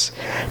crisis.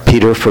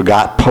 Peter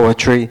forgot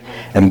poetry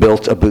and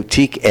built a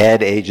boutique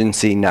ad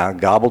agency now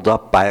gobbled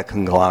up by a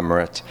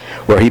conglomerate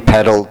where he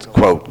peddled,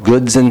 quote,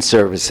 goods and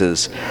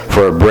services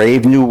for a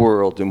brave new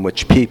world in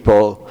which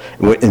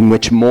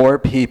more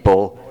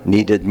people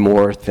needed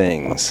more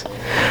things.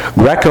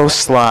 Greco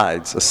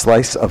slides a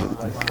slice of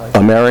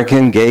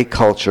American gay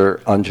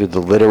culture under the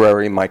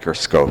literary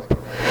microscope.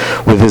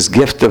 With his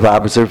gift of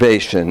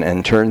observation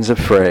and turns of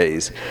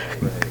phrase,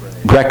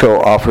 Greco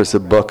offers a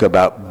book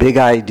about big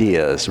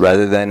ideas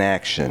rather than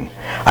action.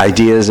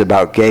 Ideas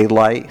about gay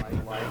life,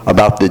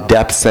 about the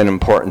depths and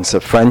importance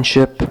of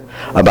friendship,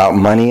 about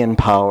money and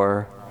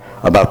power,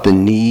 about the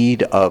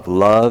need of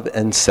love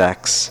and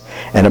sex,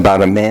 and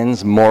about a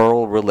man's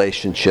moral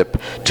relationship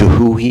to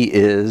who he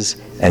is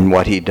and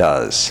what he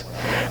does.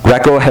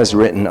 Greco has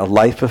written a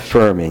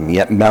life-affirming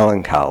yet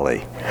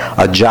melancholy,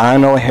 a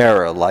John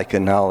O'Hara-like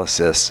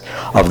analysis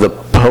of the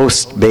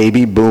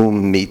post-baby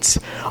boom meets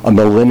a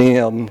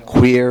millennium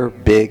queer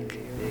big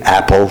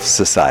apple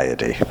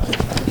society.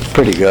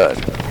 Pretty good.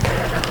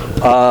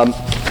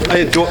 I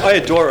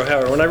adore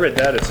O'Hara. When I read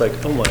that, it's like,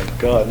 oh my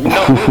God.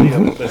 Not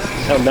really, but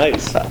how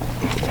nice.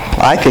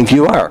 I think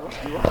you are.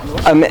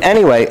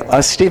 Anyway,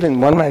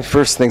 Stephen, one of my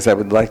first things I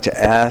would like to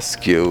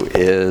ask you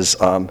is,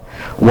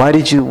 why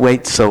did you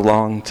wait so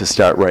long to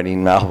start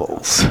writing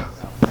novels?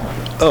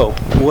 Oh,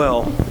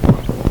 well,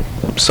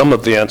 some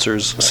of the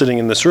answers sitting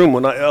in this room.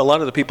 A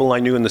lot of the people I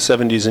knew in the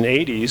 70s and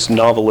 80s,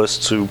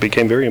 novelists who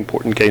became very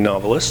important gay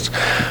novelists,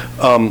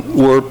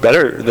 were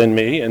better than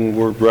me and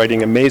were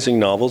writing amazing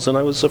novels, and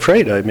I was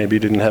afraid I maybe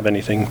didn't have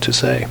anything to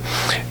say.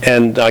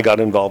 And I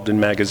got involved in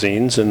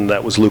magazines, and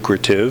that was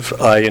lucrative.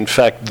 I, in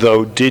fact,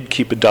 though, did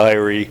keep a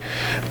diary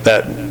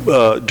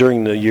that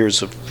during the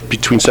years of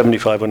between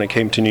 75 when I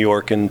came to New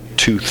York and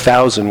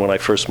 2000 when I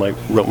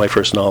wrote my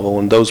first novel,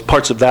 and those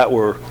parts of that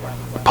were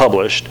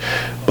published,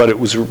 but it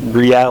was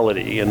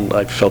reality, and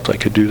I felt I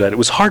could do that. It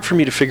was hard for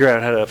me to figure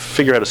out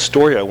a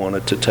story I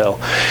wanted to tell,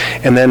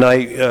 and then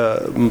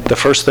the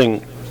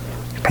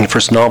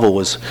first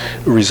novel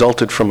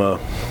resulted from a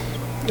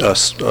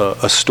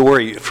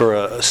story for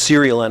a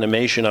serial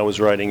animation I was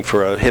writing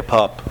for a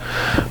hip-hop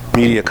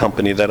media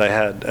company that I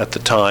had at the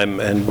time,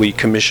 and we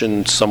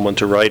commissioned someone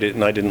to write it,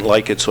 and I didn't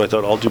like it, so I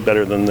thought, I'll do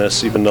better than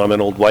this, even though I'm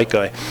an old white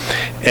guy.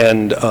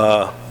 And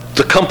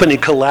the company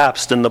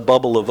collapsed in the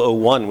bubble of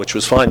 '01, which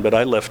was fine, but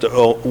I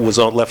was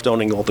left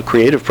owning all the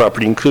creative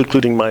property,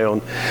 including my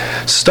own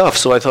stuff.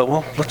 So I thought,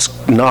 well, let's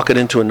knock it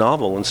into a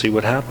novel and see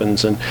what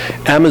happens. And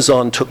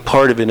Amazon took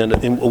part of it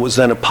in what was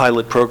then a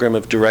pilot program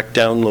of direct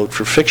download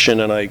for fiction,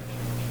 and I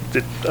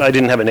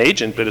didn't have an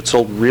agent, but it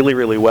sold really,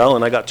 really well,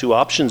 and I got 2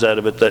 options out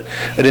of it that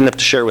I didn't have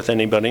to share with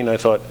anybody, and I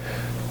thought,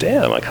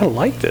 damn, I kind of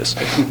like this.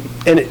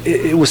 And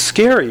it was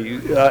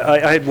scary.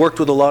 I had worked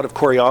with a lot of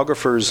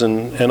choreographers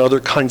and other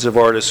kinds of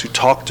artists who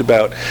talked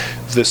about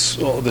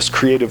this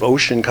creative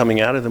ocean coming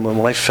out of them, and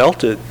when I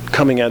felt it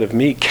coming out of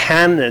me,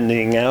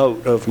 cannoning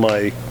out of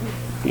my,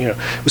 it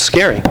was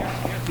scary.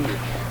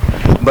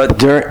 But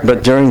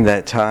during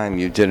that time,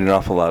 you did an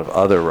awful lot of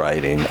other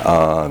writing,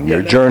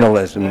 your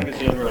journalism.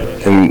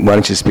 And why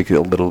don't you speak a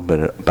little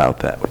bit about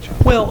that?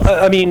 Well,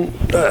 I mean,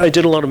 I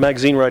did a lot of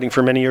magazine writing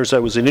for many years. I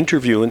was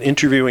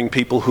interviewing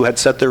people who had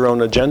set their own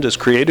agendas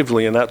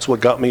creatively, and that's what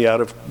got me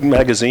out of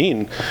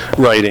magazine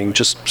writing,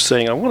 just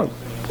saying, I want to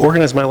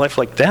organize my life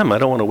like them. I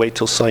don't want to wait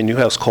till Cy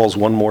Newhouse calls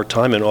one more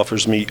time and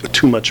offers me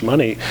too much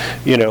money,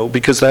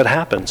 because that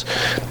happens.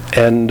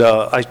 And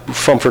I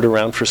fumbled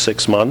around for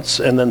 6 months,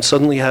 and then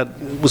suddenly it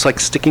was like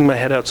sticking my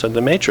head outside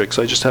the matrix.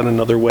 I just had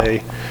another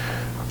way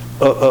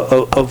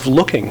of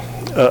looking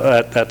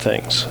at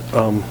things.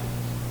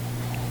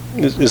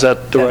 Is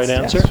that the right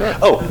answer? Yes, sure.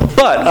 Oh,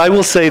 but I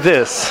will say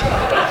this.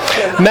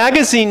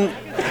 Magazine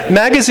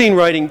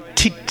writing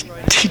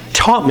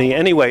taught me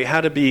anyway how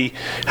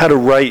to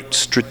write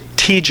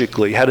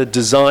strategically, how to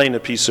design a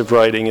piece of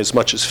writing as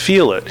much as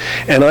feel it.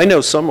 And I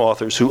know some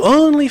authors who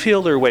only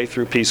feel their way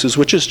through pieces,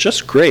 which is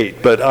just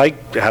great, but I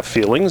have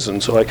feelings, and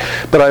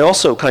but I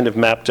also kind of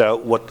mapped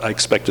out what I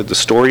expected the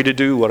story to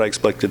do, what I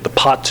expected the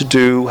plot to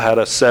do, how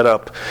to set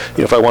up,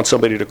 if I want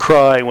somebody to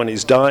cry when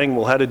he's dying,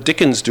 well, how did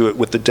Dickens do it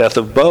with the death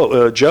of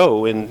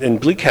Joe in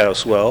Bleak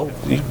House? Well,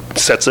 he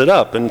sets it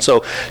up. And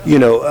so,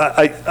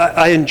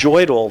 I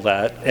enjoyed all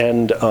that,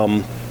 and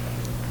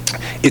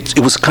it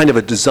was kind of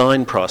a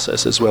design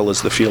process as well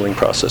as the feeling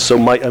process. So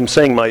I'm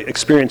saying my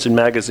experience in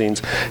magazines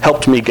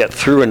helped me get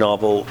through a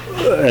novel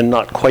and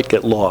not quite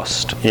get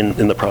lost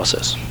in the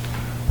process.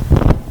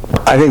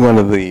 I think one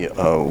of the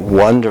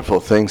wonderful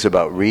things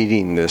about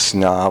reading this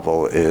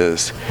novel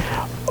is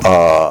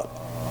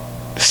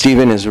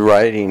Stephen is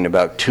writing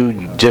about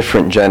 2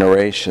 different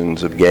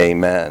generations of gay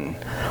men,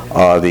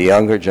 the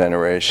younger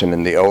generation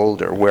and the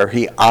older, where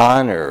he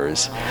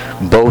honors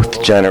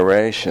both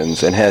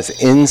generations and has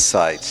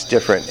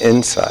different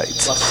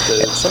insights.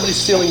 Somebody's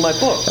stealing my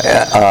book.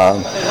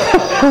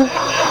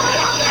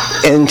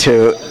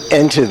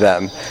 Into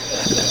them. 1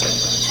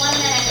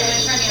 minute, they're going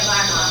to turn the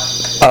alarm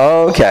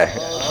off. Okay.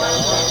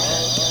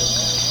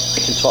 I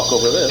can talk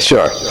over this.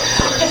 Sure.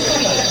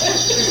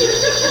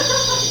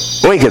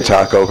 We could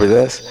talk over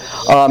this.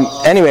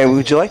 Anyway,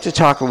 would you like to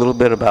talk a little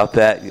bit about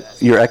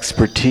that, your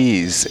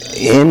expertise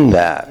in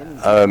that?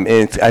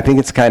 I think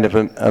it's kind of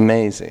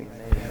amazing.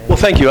 Well,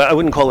 thank you. I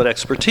wouldn't call it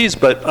expertise,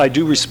 but I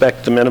do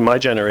respect the men of my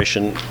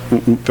generation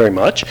very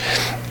much.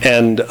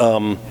 And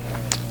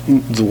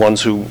the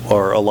ones who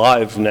are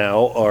alive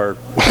now are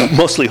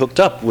mostly hooked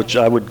up, which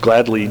I would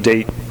gladly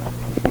date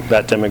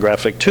that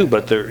demographic too.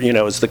 But they're,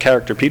 as the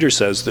character Peter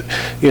says, that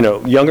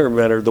younger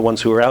men are the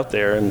ones who are out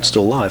there and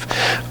still alive,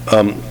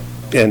 and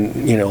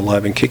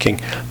alive and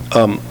kicking.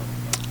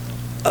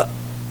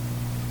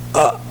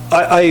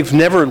 I've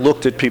never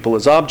looked at people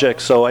as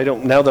objects, so I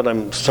don't. Now that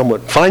I'm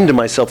find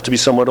myself to be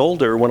somewhat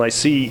older, when I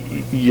see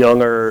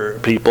younger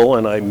people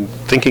and I'm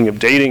thinking of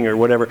dating or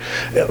whatever,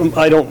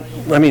 I don't.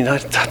 I mean,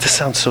 this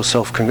sounds so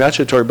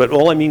self-congratulatory, but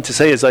all I mean to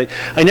say is I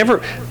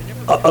never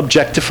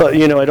objectify.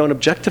 I don't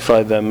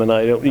objectify them, and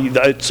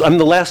I'm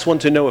the last one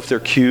to know if they're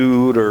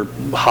cute or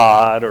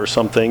hot or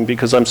something,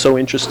 because I'm so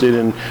interested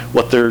in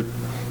what they're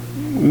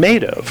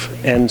made of.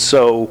 And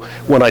so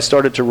when I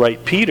started to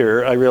write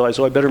Peter, I realized,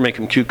 I better make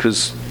him cute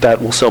because that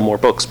will sell more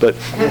books. But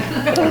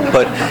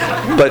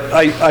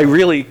I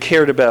really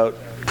cared about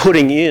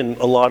putting in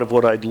a lot of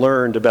what I'd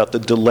learned about the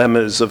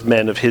dilemmas of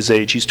men of his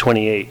age. He's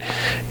 28,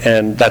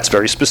 and that's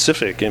very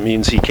specific. It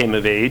means he came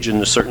of age in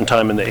a certain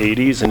time in the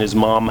 80s, and his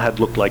mom had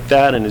looked like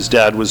that, and his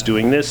dad was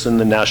doing this, and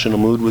the national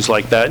mood was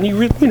like that. And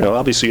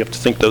obviously you have to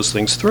think those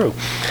things through.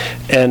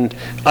 And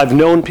I've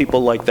known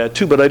people like that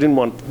too, but I didn't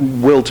want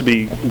Will to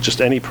be just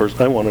any person.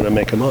 I wanted to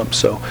make him up.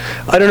 So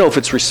I don't know if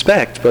it's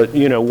respect, but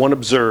one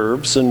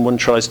observes and one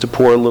tries to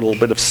pour a little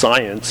bit of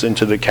science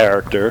into the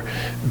character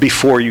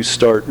before you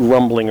start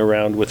rumbling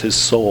around with his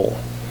soul.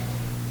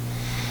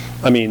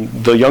 I mean,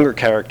 the younger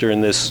character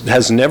in this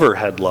has never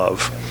had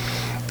love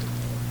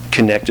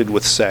connected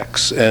with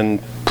sex,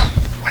 and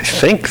I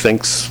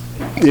thinks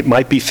it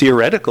might be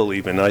theoretical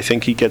even. I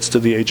think he gets to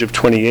the age of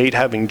 28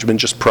 having been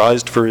just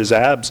prized for his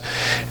abs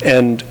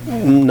and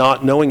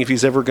not knowing if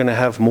he's ever going to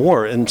have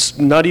more, and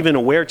not even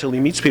aware till he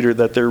meets Peter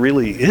that there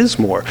really is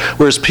more.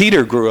 Whereas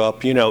Peter grew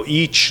up,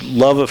 each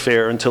love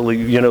affair until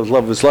he,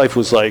 love of his life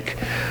was like,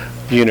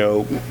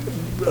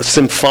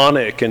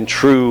 symphonic and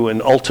true and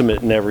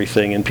ultimate and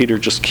everything, and Peter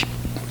just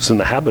is in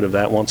the habit of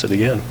that, wants it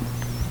again.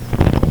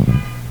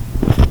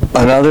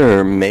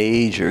 Another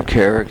major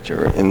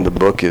character in the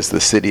book is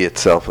the city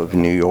itself of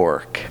New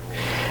York,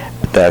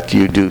 that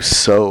you do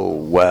so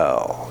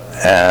well.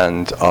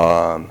 And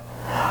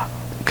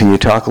can you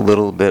talk a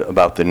little bit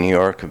about the New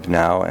York of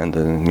now and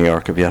the New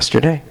York of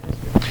yesterday?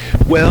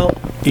 Well,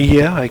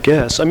 yeah, I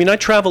guess. I mean, I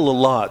travel a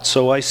lot,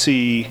 so I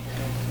see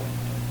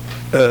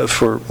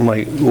for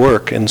my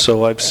work, and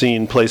so I've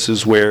seen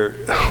places where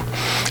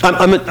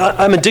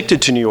I'm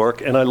addicted to New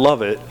York, and I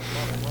love it.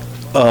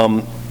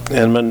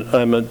 And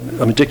I'm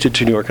addicted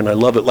to New York, and I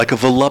love it. Like a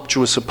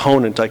voluptuous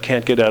opponent, I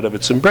can't get out of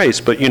its embrace.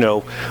 But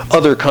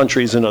other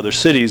countries and other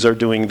cities are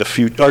doing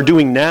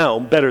now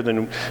better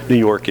than New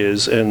York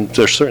is, and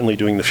they're certainly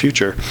doing the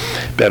future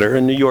better.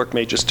 And New York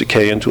may just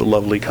decay into a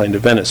lovely kind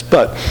of Venice,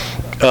 but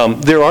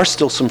there are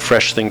still some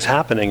fresh things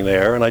happening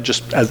there. And I'm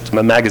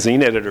a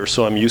magazine editor,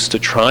 so I'm used to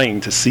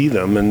trying to see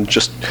them, and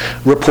just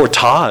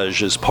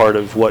reportage is part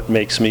of what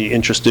makes me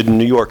interested in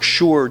New York.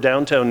 Sure,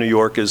 downtown New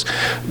York is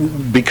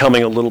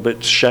becoming a little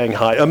bit Shanghai.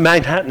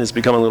 Manhattan has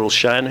become a little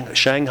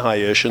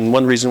Shanghai-ish, and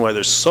one reason why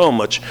there's so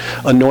much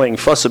annoying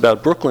fuss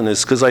about Brooklyn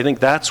is because I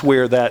think that's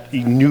where that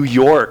New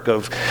York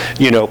of,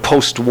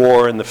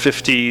 post-war in the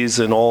 50s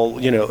and all,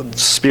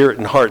 spirit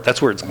and heart,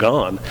 that's where it's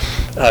gone.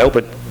 I hope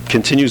it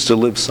continues to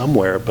live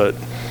somewhere, but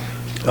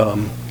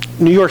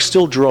New York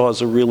still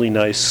draws a really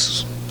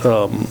nice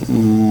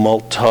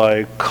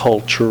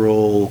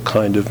multicultural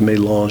kind of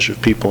melange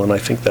of people, and I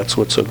think that's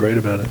what's so great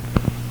about it.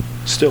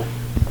 Still.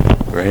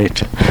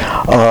 Great.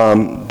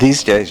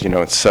 These days,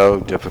 it's so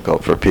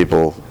difficult for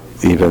people,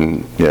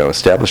 even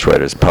established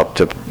writers,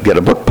 to get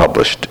a book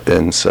published,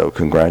 and so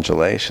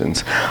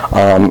congratulations.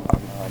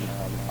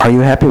 Are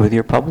you happy with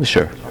your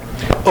publisher?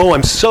 Oh,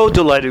 I'm so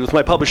delighted with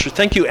my publisher.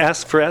 Thank you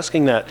for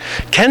asking that.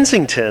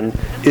 Kensington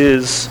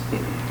is,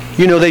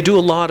 they do a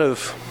lot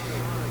of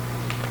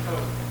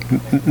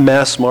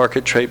mass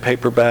market trade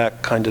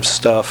paperback kind of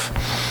stuff,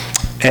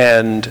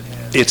 and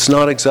it's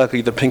not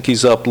exactly the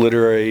pinkies up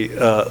literary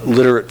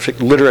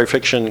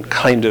fiction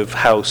kind of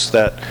house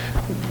that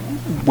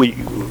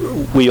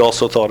we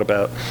also thought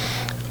about.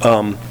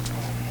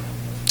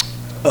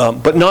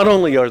 But not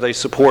only are they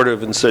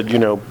supportive and said,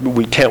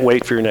 we can't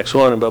wait for your next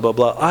one and blah, blah,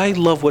 blah. I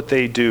love what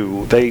they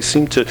do. They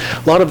seem to,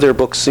 a lot of their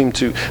books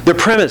their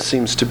premise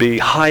seems to be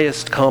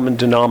highest common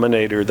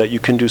denominator, that you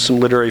can do some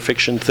literary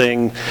fiction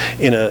thing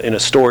in a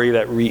story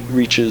that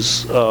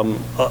reaches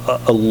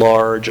a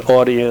large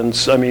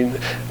audience. I mean,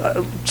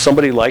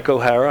 somebody like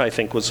O'Hara, I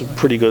think, was a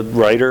pretty good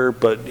writer,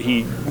 but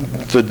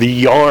the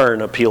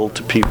yarn appealed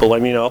to people. I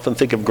mean, I often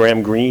think of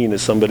Graham Greene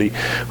as somebody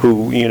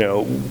who,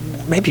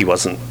 maybe he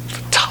wasn't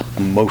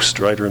most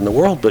writer in the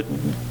world, but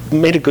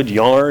made a good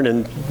yarn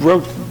and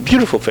wrote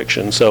beautiful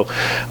fiction. So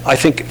I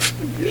think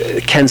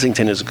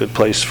Kensington is a good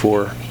place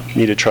for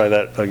me to try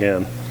that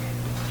again.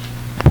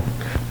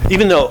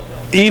 Even though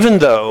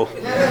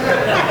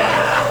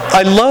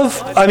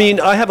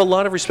I have a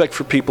lot of respect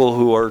for people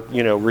who are,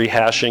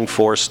 rehashing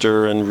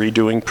Forster and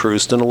redoing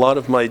Proust, and a lot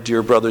of my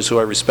dear brothers who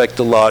I respect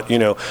a lot,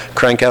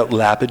 crank out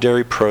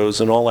lapidary prose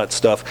and all that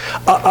stuff.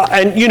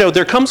 And,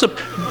 there comes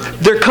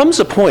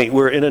a point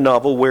where in a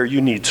novel where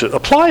you need to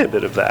apply a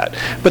bit of that,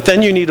 but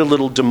then you need a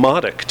little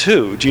demotic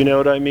too. Do you know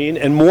what I mean?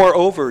 And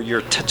moreover,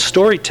 your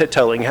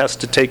storytelling has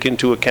to take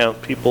into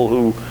account people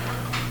who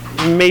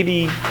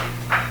maybe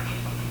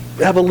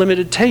have a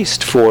limited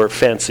taste for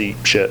fancy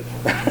shit.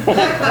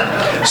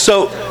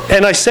 So,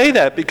 and I say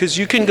that because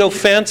you can go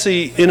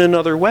fancy in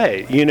another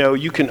way.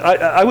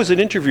 I was an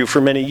interviewer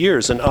for many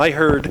years, and I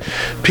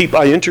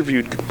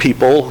interviewed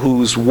people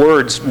whose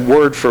words,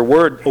 word for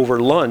word over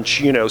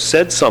lunch,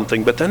 said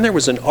something, but then there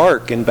was an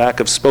arc in back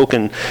of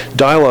spoken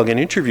dialogue and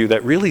interview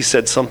that really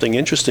said something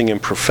interesting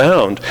and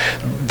profound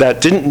that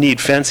didn't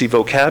need fancy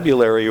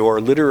vocabulary or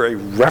literary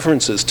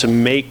references to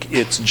make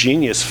its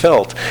genius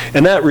felt.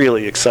 And that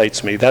really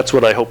excites me. That's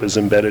what I hope is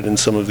embedded in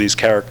some of these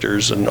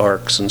characters and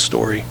arcs and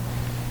story.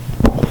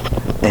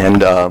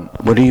 And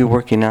what are you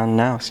working on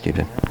now,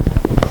 Stephen?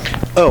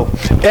 Oh,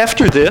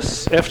 after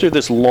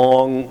this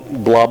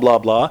long blah, blah,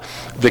 blah,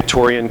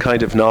 Victorian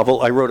kind of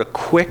novel, I wrote a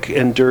quick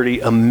and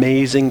dirty,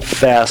 amazing,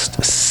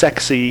 fast,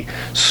 sexy,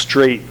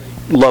 straight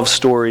love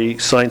story,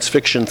 science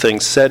fiction thing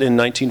set in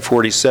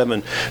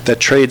 1947 that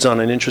trades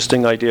on an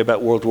interesting idea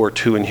about World War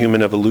II and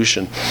human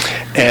evolution.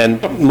 And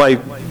my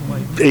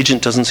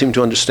agent doesn't seem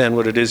to understand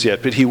what it is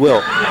yet, but he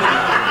will.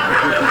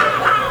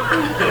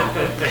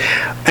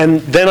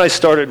 And then I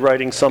started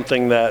writing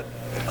something that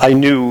I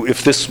knew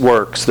if this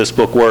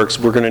book works,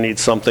 we're going to need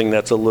something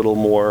that's a little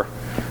more,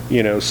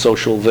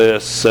 social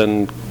this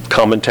and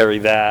commentary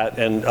that.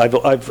 And I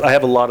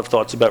have a lot of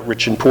thoughts about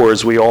rich and poor,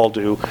 as we all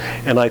do.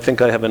 And I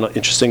think I have an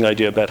interesting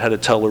idea about how to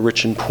tell a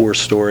rich and poor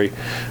story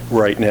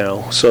right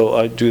now. So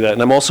I do that.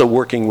 And I'm also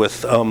working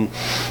with on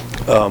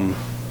an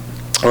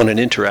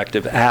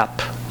interactive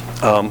app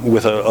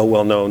with a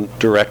well-known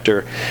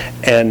director.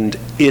 And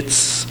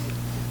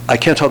I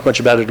can't talk much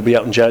about it. It'll be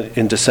out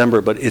in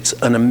December, but it's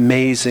an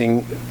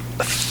amazing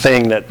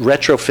thing that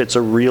retrofits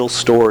a real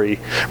story,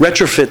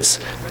 retrofits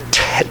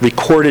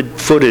recorded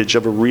footage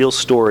of a real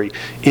story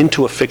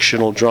into a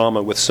fictional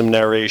drama with some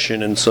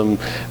narration and some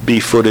B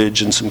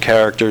footage and some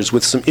characters,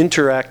 with some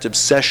interactive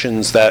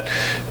sessions that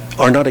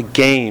are not a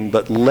game,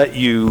 but let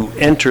you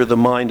enter the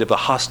mind of a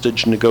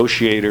hostage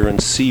negotiator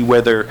and see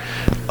whether,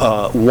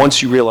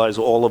 once you realize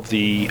all of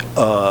the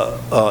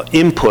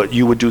input,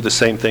 you would do the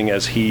same thing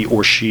as he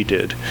or she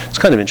did. It's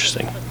kind of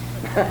interesting.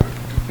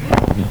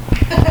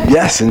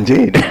 Yes,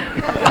 indeed.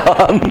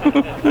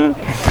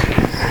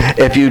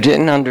 If you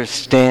didn't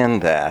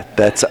understand that,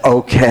 that's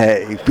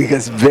okay,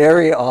 because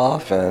very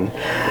often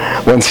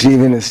when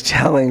Stephen is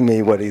telling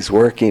me what he's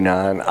working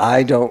on,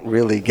 I don't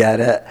really get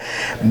it,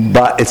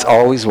 but it's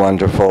always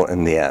wonderful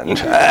in the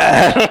end.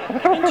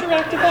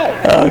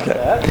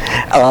 Okay.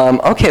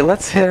 Okay,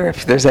 let's hear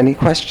if there's any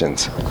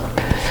questions.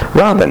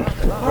 Robin.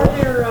 Are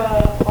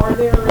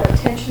there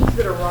tensions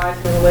that arise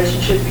in the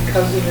relationship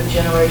because of the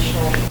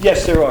generational?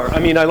 Yes, there are.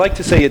 I like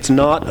to say it's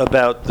not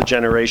about the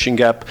generation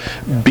gap,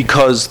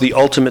 because the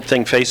ultimate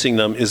thing facing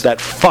them is that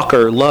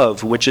fucker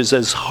love, which is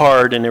as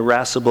hard and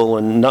irascible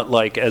and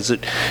nut-like as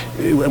it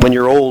when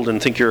you're old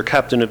and think you're a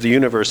captain of the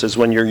universe as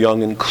when you're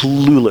young and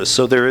clueless.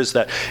 So there is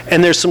that.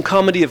 And there's some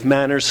comedy of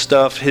manners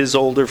stuff.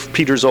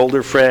 Peter's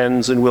older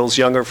friends and Will's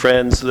younger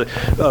friends,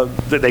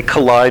 they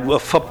collide. A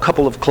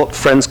couple of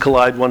friends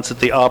collide once at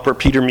the opera.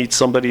 Peter meets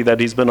somebody that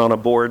he's been on a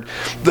board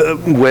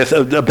with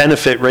a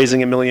benefit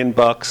raising $1 million,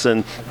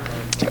 and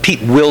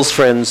Will's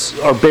friends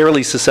are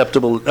barely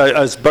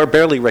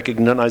barely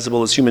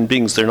recognizable as human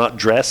beings. They're not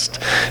dressed.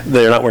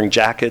 They're not wearing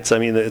jackets.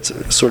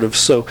 It's sort of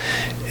so.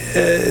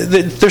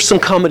 There's some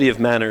comedy of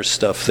manners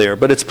stuff there,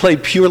 but it's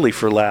played purely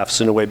for laughs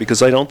in a way,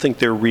 because I don't think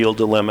their real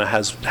dilemma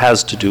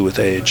has to do with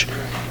age.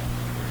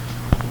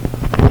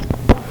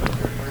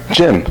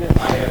 Jim.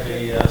 I have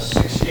a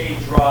 6-day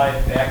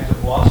drive back to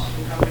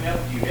Boston coming up.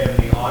 Do you have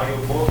any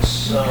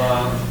audiobooks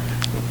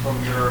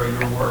from your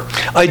work?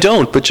 I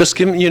don't, but just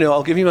give me,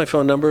 I'll give you my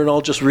phone number and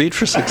I'll just read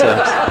for 6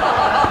 hours.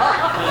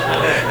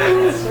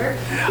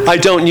 I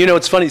don't,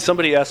 it's funny,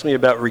 somebody asked me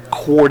about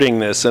recording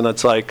this, and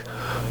it's like,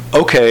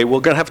 okay,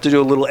 we're going to have to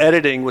do a little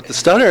editing with the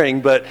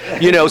stuttering, but,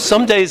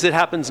 some days it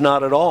happens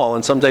not at all,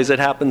 and some days it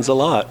happens a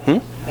lot. They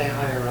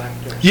hire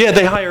actors. Yeah,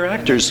 they hire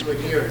actors.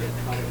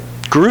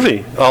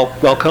 Groovy.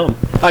 I'll come.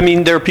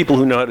 There are people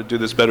who know how to do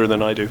this better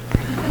than I do.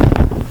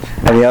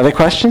 Any other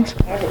questions?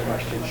 I have a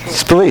question. Sure.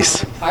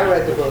 Please. I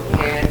read the book,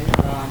 and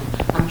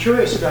I'm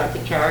curious about the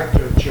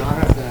character of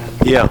Jonathan,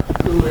 Yeah.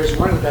 who is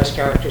one of the best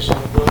characters in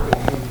the book,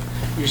 and whom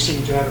you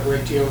seem to have a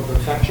great deal of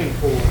affection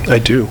for. I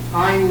do.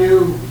 I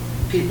knew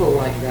people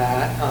like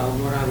that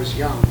when I was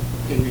young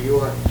in New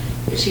York,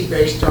 Is he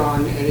based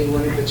on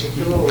anyone in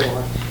particular,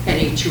 or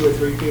any 2 or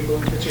 3 people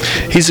in particular?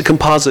 He's a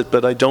composite,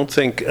 but I don't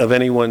think of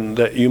anyone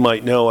that you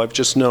might know. I've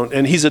just known,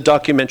 and he's a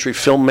documentary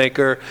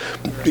filmmaker.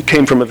 He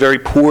came from a very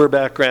poor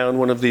background,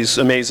 one of these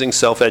amazing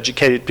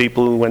self-educated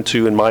people who went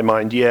to, in my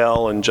mind,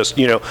 Yale, and just,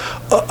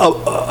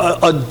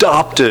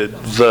 adopted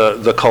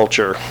the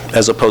culture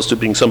as opposed to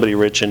being somebody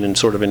rich and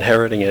sort of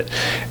inheriting it.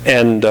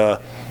 And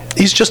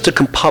he's just a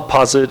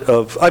composite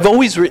of,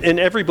 in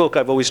every book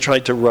I've always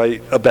tried to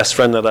write a best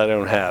friend that I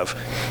don't have.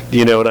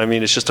 You know what I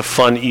mean? It's just a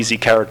fun, easy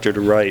character to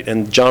write.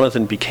 And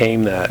Jonathan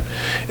became that.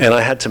 And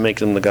I had to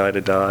make him the guy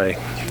to die.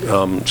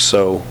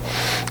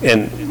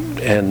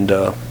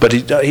 But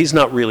he's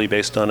not really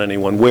based on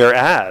anyone.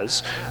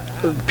 Whereas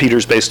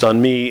Peter's based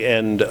on me,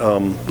 and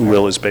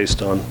Will is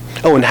based on,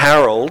 and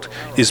Harold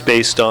is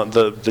based on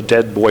the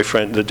dead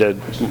boyfriend,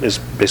 is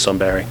based on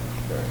Barry.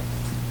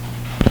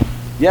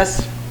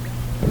 Yes?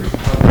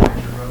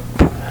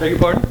 Beg your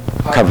pardon?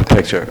 Cover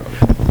picture.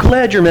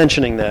 Glad you're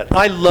mentioning that.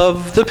 I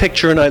love the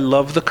picture and I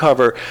love the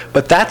cover,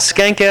 but that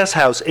skank-ass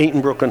house ain't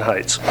in Brooklyn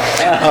Heights.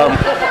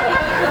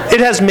 It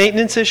has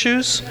maintenance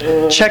issues.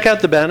 Check out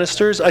the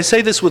banisters. I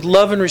say this with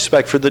love and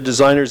respect for the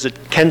designers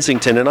at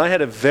Kensington, and I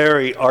had a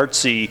very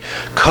artsy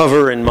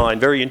cover in mind,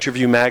 very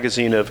interview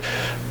magazine of,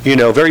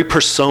 very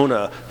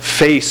persona,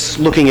 face,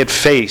 looking at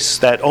face,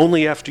 that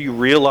only after you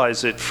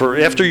realize it,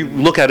 after you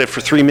look at it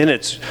for 3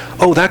 minutes,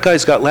 oh, that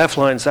guy's got laugh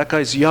lines, that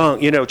guy's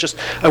young,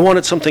 I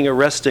wanted something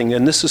arresting,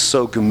 and this is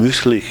so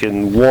gemütlich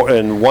and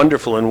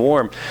wonderful and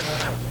warm.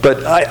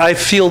 But I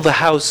feel the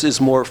house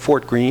is more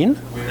Fort Greene.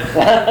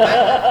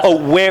 Oh,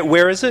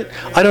 where is it?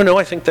 I don't know.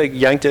 I think they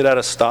yanked it out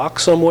of stock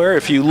somewhere.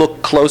 If you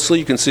look closely,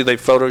 you can see they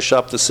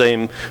photoshopped the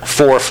same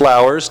 4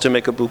 flowers to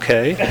make a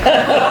bouquet.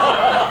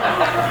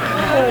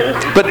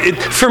 But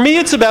for me,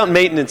 it's about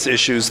maintenance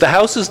issues. The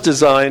house is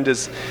designed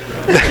as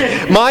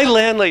my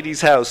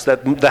landlady's house.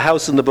 That the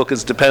house in the book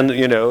is dependent.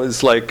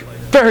 Is like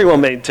very well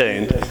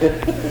maintained.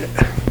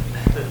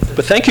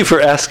 But thank you for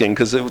asking,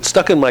 because it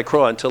stuck in my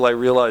craw until I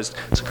realized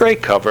it's a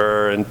great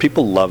cover and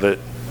people love it.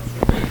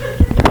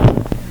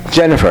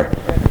 Jennifer.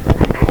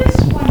 I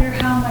just wonder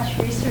how much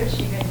research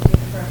you had to do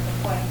for a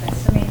book like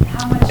this. I mean,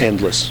 how much?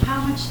 Endless.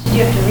 How much did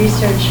you have to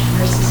research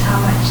versus how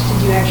much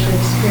did you actually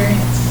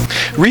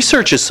experience?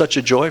 Research is such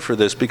a joy for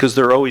this because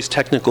there are always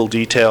technical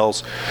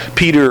details.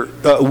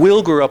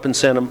 Will grew up in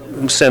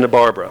Santa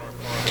Barbara.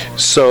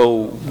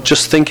 So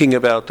just thinking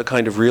about the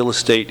kind of real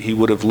estate he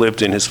would have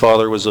lived in. His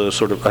father was I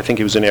think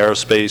he was an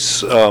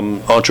aerospace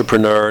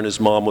entrepreneur, and his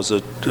mom was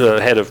a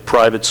head of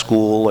private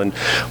school, and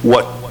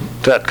what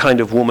that kind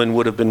of woman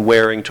would have been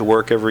wearing to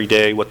work every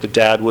day, what the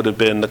dad would have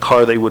been, the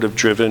car they would have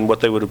driven, what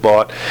they would have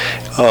bought.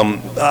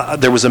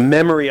 There was a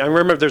memory. I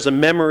remember there's a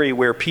memory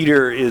where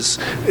Peter is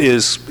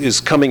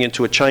coming out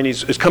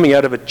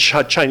of a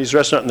Chinese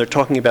restaurant, and they're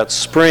talking about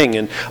spring.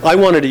 And I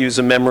wanted to use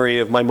a memory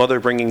of my mother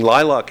bringing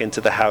lilac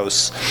into the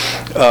house,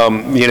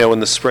 in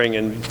the spring,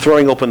 and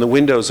throwing open the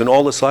windows and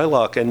all this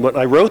lilac. And when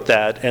I wrote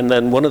that, and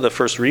then one of the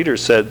first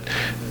readers said,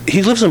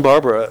 he lives in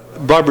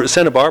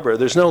Santa Barbara.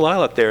 There's no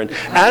lilac there. And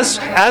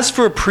as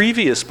for a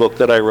previous book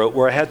that I wrote,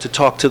 where I had to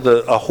talk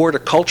to a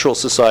horticultural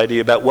society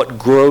about what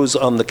grows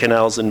on the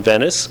canals in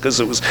Venice, because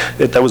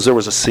there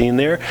was a scene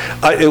there,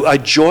 I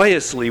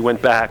joyously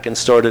went back and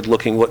started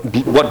looking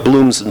what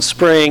blooms in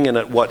spring and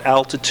at what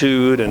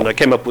altitude, and I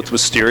came up with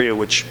wisteria,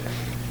 which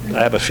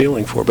I have a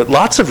feeling for. But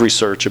lots of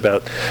research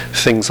about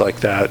things like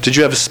that. Did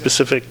you have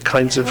specific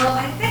kinds of? Well,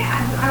 I think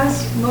I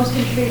was most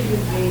intrigued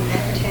with the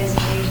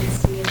advertising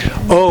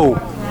agency.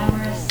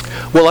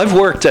 Well, I've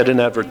worked at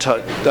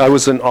I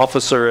was an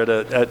officer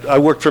I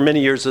worked for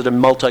many years at a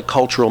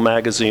multicultural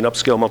magazine,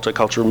 upscale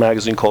multicultural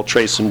magazine called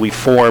Trace, and we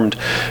formed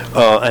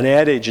an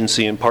ad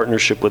agency in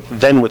partnership with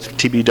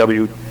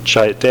TBW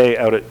Chiat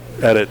out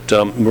at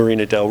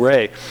Marina Del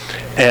Rey,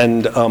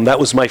 and that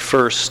was my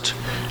first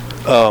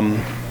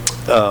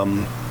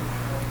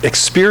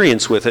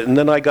experience with it. And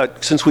then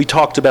since we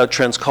talked about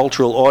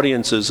transcultural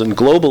audiences and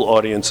global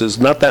audiences,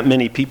 not that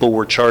many people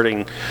were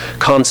charting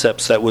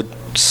concepts that would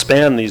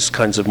span these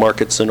kinds of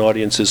markets and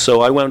audiences.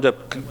 So I wound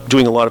up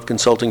doing a lot of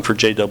consulting for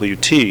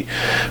JWT,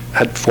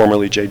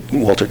 formerly J.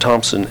 Walter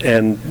Thompson,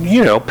 and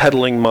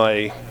peddling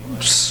my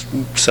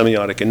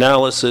semiotic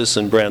analysis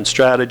and brand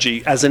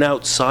strategy as an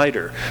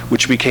outsider,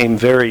 which became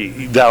very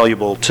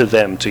valuable to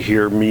them to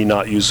hear me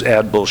not use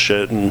ad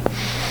bullshit and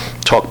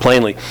talk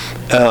plainly.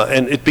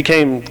 And it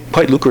became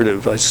quite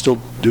lucrative. I still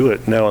do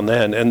it now and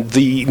then. And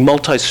the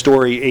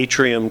multi-story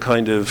atrium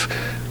kind of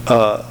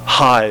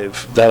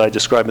hive that I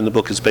describe in the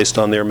book is based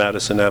on their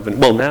Madison Avenue,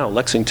 well, now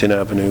Lexington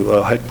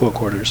Avenue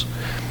headquarters.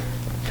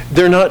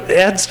 They're not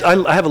ads.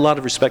 I have a lot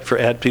of respect for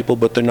ad people,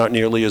 but they're not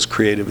nearly as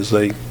creative as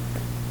they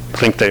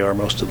think they are,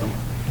 most of them.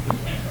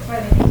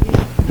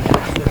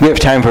 We have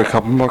time for a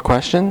couple more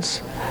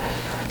questions.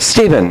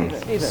 Stephen.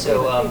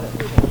 So, I'm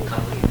looking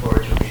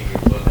forward to reading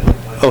your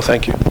book. Oh,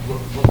 thank you.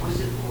 What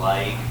was it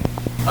like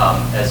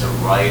as a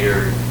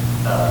writer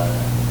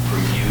for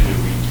you to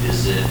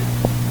revisit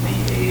the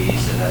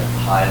 80s and that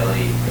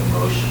highly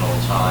emotional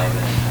time,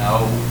 and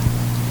how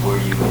were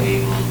you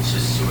able to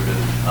sort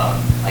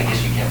of, I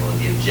guess you can't really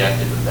be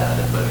objective about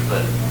it, but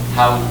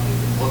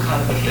what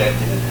kind of effect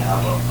did it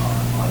have on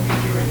you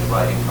during the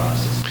writing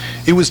process?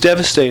 It was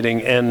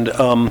devastating, and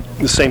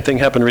the same thing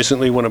happened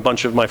recently when a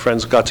bunch of my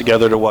friends got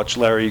together to watch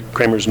Larry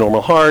Kramer's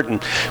Normal Heart,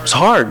 and it was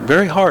hard,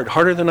 very hard,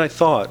 harder than I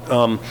thought.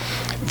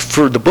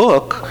 For the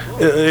book,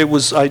 it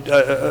was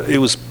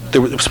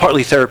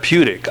partly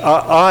therapeutic.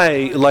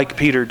 I, like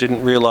Peter,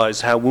 didn't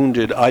realize how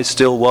wounded I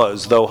still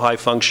was, though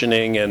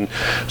high-functioning and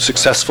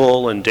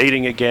successful and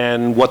dating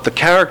again. What the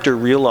character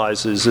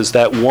realizes is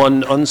that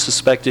one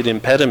unsuspected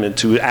impediment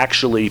to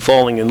actually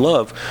falling in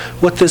love,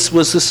 was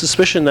the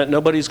suspicion that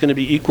nobody's going to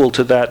be equal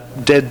to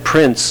that dead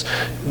prince,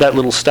 that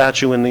little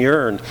statue in the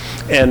urn.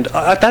 And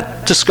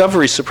that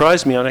discovery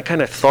surprised me, and I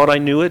kind of thought I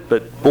knew it,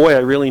 but boy, I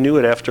really knew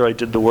it after I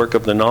did the work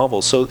of the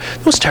novel. So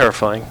it was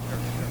terrifying,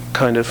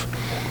 kind of.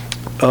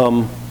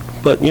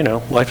 But,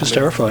 life is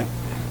terrifying.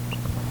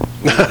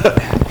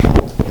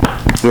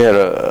 We had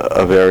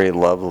a very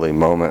lovely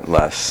moment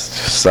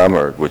last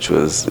summer, which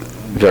was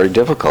very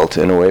difficult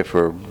in a way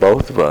for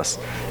both of us,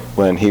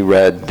 when he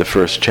read the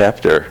first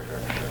chapter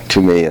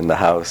to me in the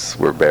house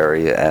where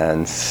Barry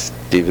and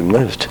Stephen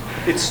lived.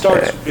 It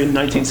starts in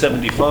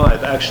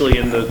 1975, actually,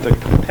 in the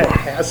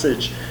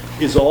passage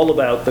is all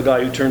about the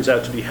guy who turns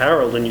out to be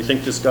Harold, and you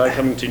think this guy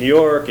coming to New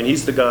York, and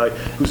he's the guy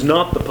who's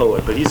not the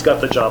poet, but he's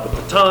got the job at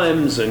the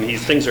Times, and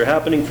things are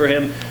happening for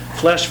him.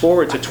 Flash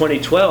forward to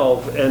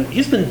 2012, and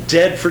he's been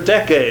dead for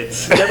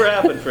decades. It never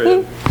happened for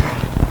him.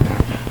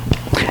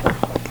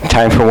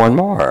 Time for one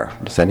more.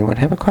 Does anyone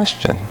have a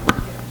question?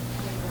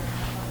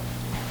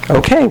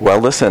 Okay, well,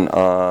 listen,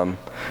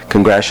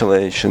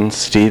 congratulations,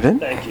 Stephen.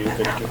 Thank you.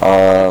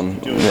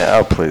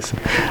 Please.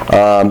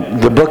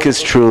 The book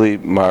is truly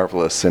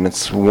marvelous, and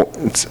it's a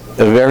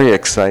very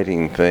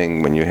exciting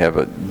thing when you have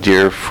a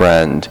dear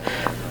friend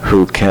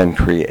who can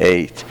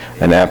create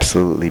an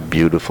absolutely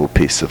beautiful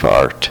piece of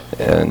art.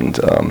 And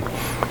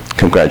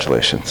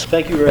congratulations.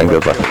 Thank you very much.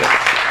 And good luck.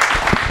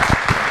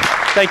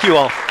 Thank you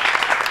all.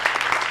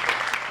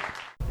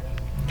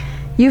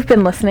 You've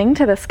been listening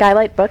to the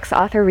Skylight Books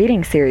Author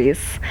Reading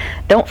Series.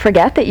 Don't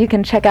forget that you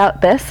can check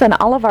out this and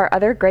all of our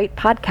other great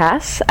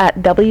podcasts at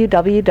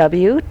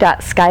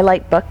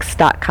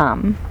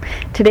www.skylightbooks.com.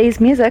 Today's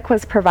music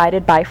was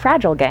provided by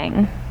Fragile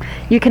Gang.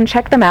 You can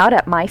check them out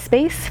at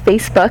MySpace,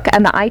 Facebook,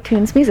 and the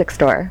iTunes Music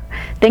Store.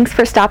 Thanks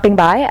for stopping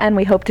by, and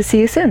we hope to see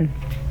you soon.